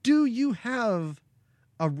 Okay. Do you have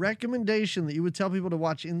a recommendation that you would tell people to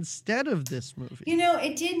watch instead of this movie? You know,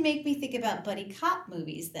 it did make me think about buddy cop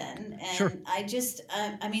movies then. And Sure. I just,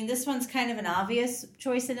 I mean, this one's kind of an obvious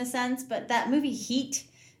choice in a sense, but that movie Heat,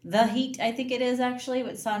 The Heat, I think it is actually,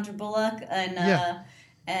 with Sandra Bullock and,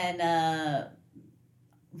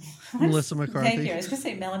 Melissa McCarthy. Thank you. I was going to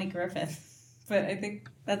say Melanie Griffith, but I think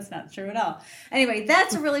that's not true at all. Anyway,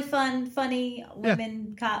 that's a really funny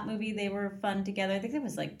women cop movie. They were fun together. I think it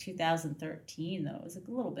was like 2013, though. It was like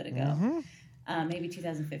a little bit ago. Mhm. Maybe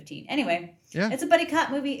 2015. Anyway, Yeah. it's a buddy cop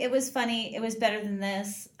movie. It was funny. It was better than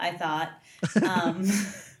this, I thought.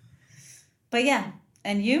 But yeah.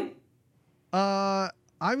 And you?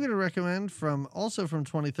 I'm going to recommend from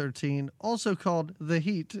 2013, also called The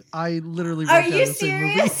Heat. I literally Are wrote down you the same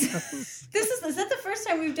movie. serious? Is that the first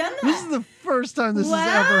time we've done that? This is the first time this wow.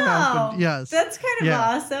 has ever happened. Yes. That's kind of Yeah.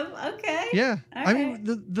 awesome. Okay. Yeah. All I mean,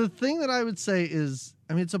 right. the thing that I would say is,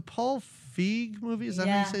 I mean, it's a Paul Feig movie. Is that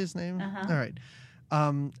how Yeah. you say his name? Uh-huh. All right.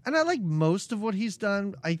 And I like most of what he's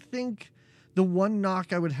done. I think the one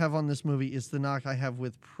knock I would have on this movie is the knock I have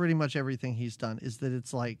with pretty much everything he's done is that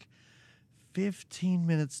it's like 15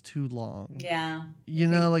 minutes too long. Yeah. You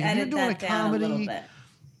know, like if you're Edit doing a that down little comedy, bit.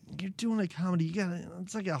 you gotta,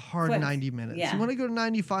 it's like a hard Quick. 90 minutes. Yeah. You want to go to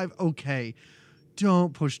 95? Okay.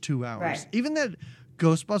 Don't push 2 hours. Right. Even that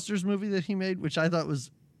Ghostbusters movie that he made, which I thought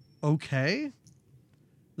was okay.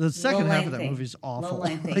 The second half of that lengthy. movie is awful. Little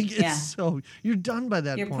lengthy, Like it's yeah. so you're done by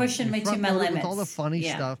that You're point. pushing me to my front-loaded with all the limits. funny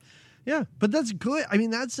Yeah. stuff. Yeah, but that's good. I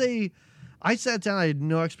mean, I sat down. I had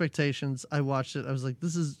no expectations. I watched it. I was like,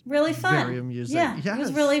 "This is Really fun. very amusing." Yeah, it was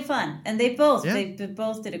Yes. really fun. And they both Yeah. they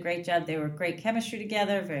both did a great job. They were great chemistry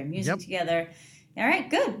together, very amusing Yep. together. All right,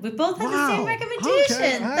 good. We both had the same Wow. recommendation.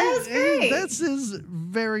 Okay. That was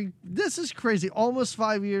great. This is crazy. Almost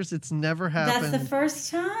 5 years. It's never happened. That's the first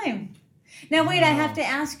time. Now wait, I have to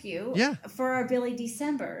ask you. Yeah. For our Billy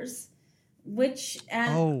Decembers, which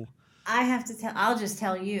and Oh, I have to tell. I'll just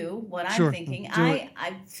tell you what I'm Sure. thinking. Do it.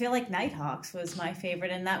 I feel like Nighthawks was my favorite,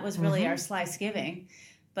 and that was really our Slicegiving.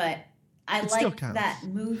 But I It still liked counts. that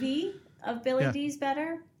movie of Billy Yeah. D's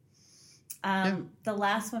better. The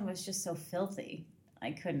last one was just so filthy.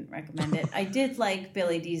 I couldn't recommend it. I did like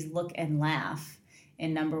Billy D's Look and Laugh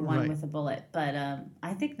in number 1 Right. with a bullet, but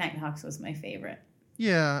I think Nighthawks was my favorite.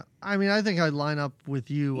 Yeah, I mean, I think I line up with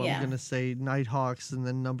you. Yeah. I'm going to say Nighthawks and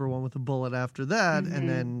then number 1 with a bullet after that, and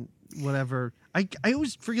then whatever. I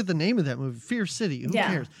always forget the name of that movie, Fear City. Who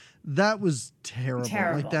cares? That was terrible.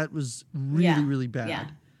 Terrible. Like, that was really, really bad. Yeah.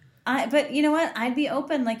 But you know what? I'd be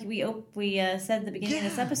open, like we said at the beginning of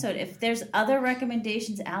this episode, if there's other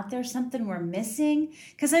recommendations out there, something we're missing,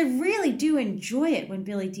 because I really do enjoy it when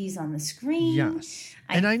Billy D's on the screen. Yes.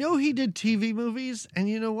 And I know he did TV movies, and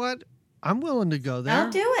you know what? I'm willing to go there.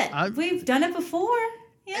 I'll do it. We've done it before.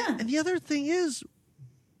 Yeah. And the other thing is,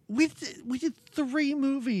 we did 3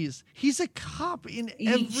 movies. He's a cop in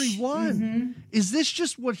every one. Is this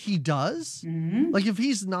just what he does? Like, if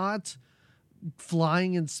he's not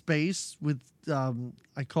flying in space with I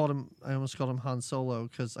almost called him Han Solo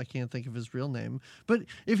because I can't think of his real name. But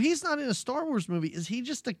if he's not in a Star Wars movie, is he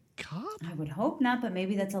just a cop? I would hope not, but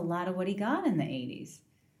maybe that's a lot of what he got in the 80s.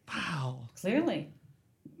 Wow. Clearly.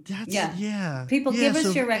 That's yeah. People, give us so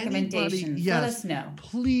your if recommendations. Let us know.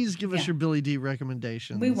 Please give us your Billy D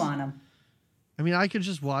recommendations. We want them. I mean, I could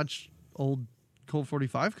just watch old Colt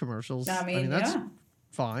 45 commercials. I mean that's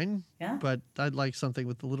fine. Yeah. But I'd like something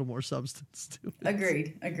with a little more substance to it.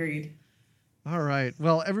 Agreed. All right.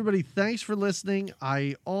 Well, everybody, thanks for listening.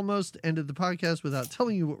 I almost ended the podcast without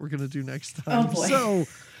telling you what we're going to do next time. Oh, boy. So,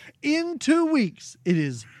 in 2 weeks, it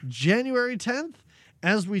is January 10th.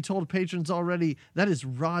 As we told patrons already, that is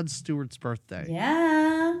Rod Stewart's birthday.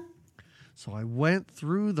 Yeah. So I went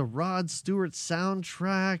through the Rod Stewart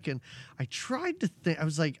soundtrack and I tried to think, I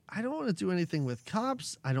was like, I don't want to do anything with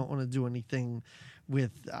cops. I don't want to do anything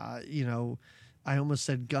with, I almost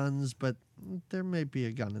said guns, but there may be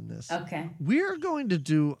a gun in this. Okay. We're going to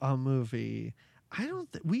do a movie.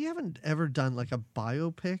 We haven't ever done like a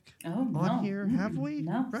biopic on here, have we?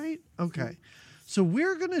 No. Right? Okay. So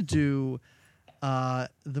we're going to do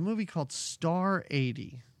the movie called Star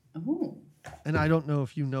 80. Ooh. And I don't know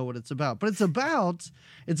if you know what it's about, but it's a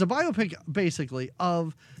biopic basically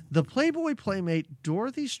of the Playboy playmate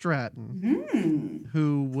Dorothy Stratton,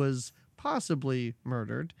 who was possibly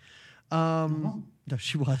murdered. No,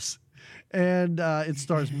 she was. And it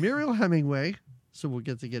stars Muriel Hemingway. So we'll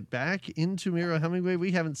get back into Muriel Hemingway.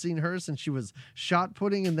 We haven't seen her since she was shot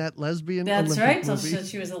putting in that lesbian That's Olympic right. movie. So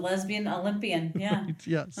she was a lesbian Olympian. Yeah. Right,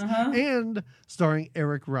 yes. Uh-huh. And starring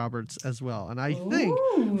Eric Roberts as well. And I think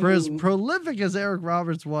for as prolific as Eric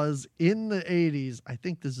Roberts was in the 80s, I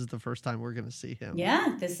think this is the first time we're going to see him.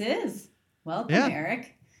 Yeah, this is. Welcome, Yeah.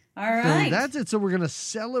 Eric. All So right. that's it. So we're going to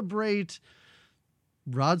celebrate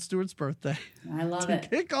Rod Stewart's birthday. I love to it.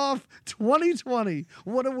 kick off 2020.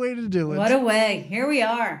 What a way to do it. What a way. Here we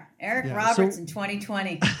are. Eric Yeah, Roberts so- in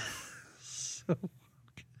 2020.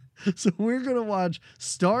 So we're going to watch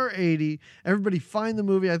Star 80. Everybody find the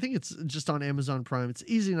movie. I think it's just on Amazon Prime. It's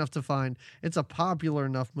easy enough to find. It's a popular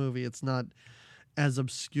enough movie. It's not as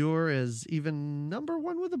obscure as even number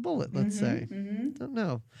 1 with a bullet, let's say. Don't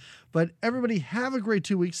know. But everybody have a great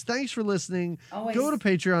 2 weeks. Thanks for listening. Always. Go to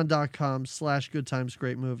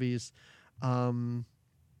patreon.com/goodtimesgreatmovies.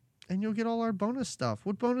 And you'll get all our bonus stuff.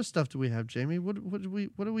 What bonus stuff do we have, Jamie? What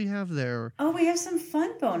do we have there? Oh, we have some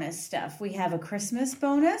fun bonus stuff. We have a Christmas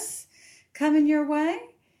bonus coming your way.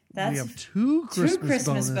 We have two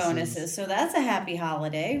Christmas bonuses. So that's a happy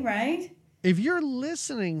holiday, right? If you're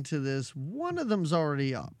listening to this, one of them's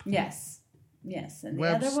already up. Yes. And the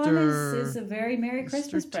Webster, other one is a very Merry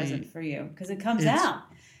Christmas Mr. T. present for you because it comes out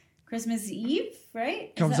Christmas Eve,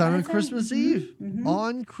 right? Comes out on Christmas Eve.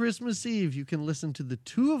 On Christmas Eve, you can listen to the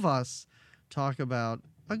two of us talk about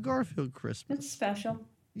a Garfield Christmas. It's special.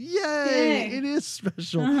 Yay! It is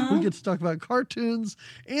special. We get to talk about cartoons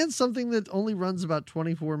and something that only runs about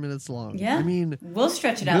 24 minutes long. Yeah. I mean, we'll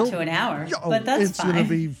stretch it out to an hour, but that's it's fine. It's going to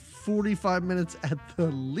be 45 minutes at the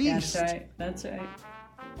least. That's right.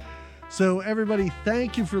 So, everybody,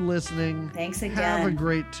 thank you for listening. Thanks again. Have a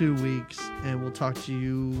great 2 weeks, and we'll talk to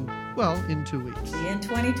you, in 2 weeks. See you in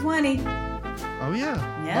 2020. Oh,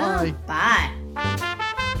 yeah. Yeah. Bye. Bye.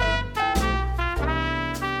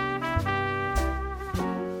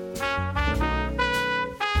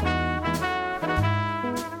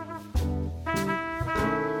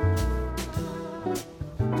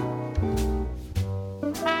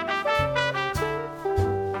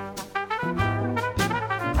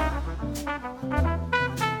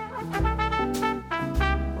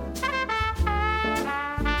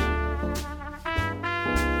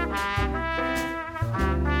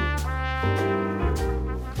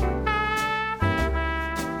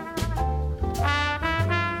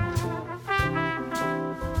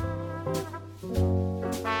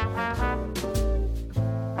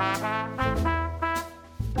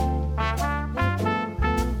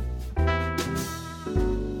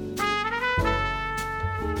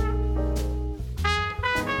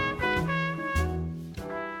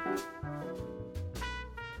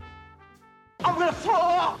 gonna throw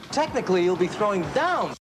up. Technically, you'll be throwing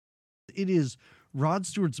down. It is Rod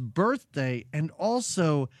Stewart's birthday and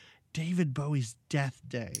also David Bowie's death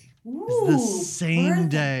day. Ooh, it's the same birth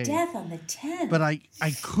day. and death on the 10th. But I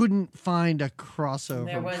couldn't find a crossover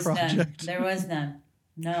There was project. none. There was none.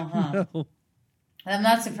 No, huh? No. I'm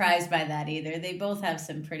not surprised by that either. They both have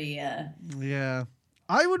some pretty. Yeah.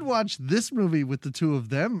 I would watch this movie with the two of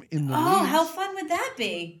them in the Oh, lead. how fun would that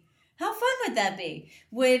be? How fun would that be?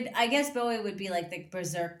 I guess Bowie would be like the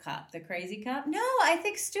berserk cop, the crzy cop? No, I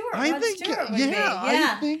think Stewart. Rod Stewart would be.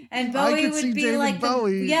 I think And I Bowie could would see be David like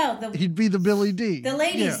Bowie. the He'd be the Billy D.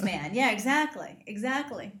 ladies' Yeah. man. Yeah,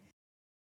 exactly.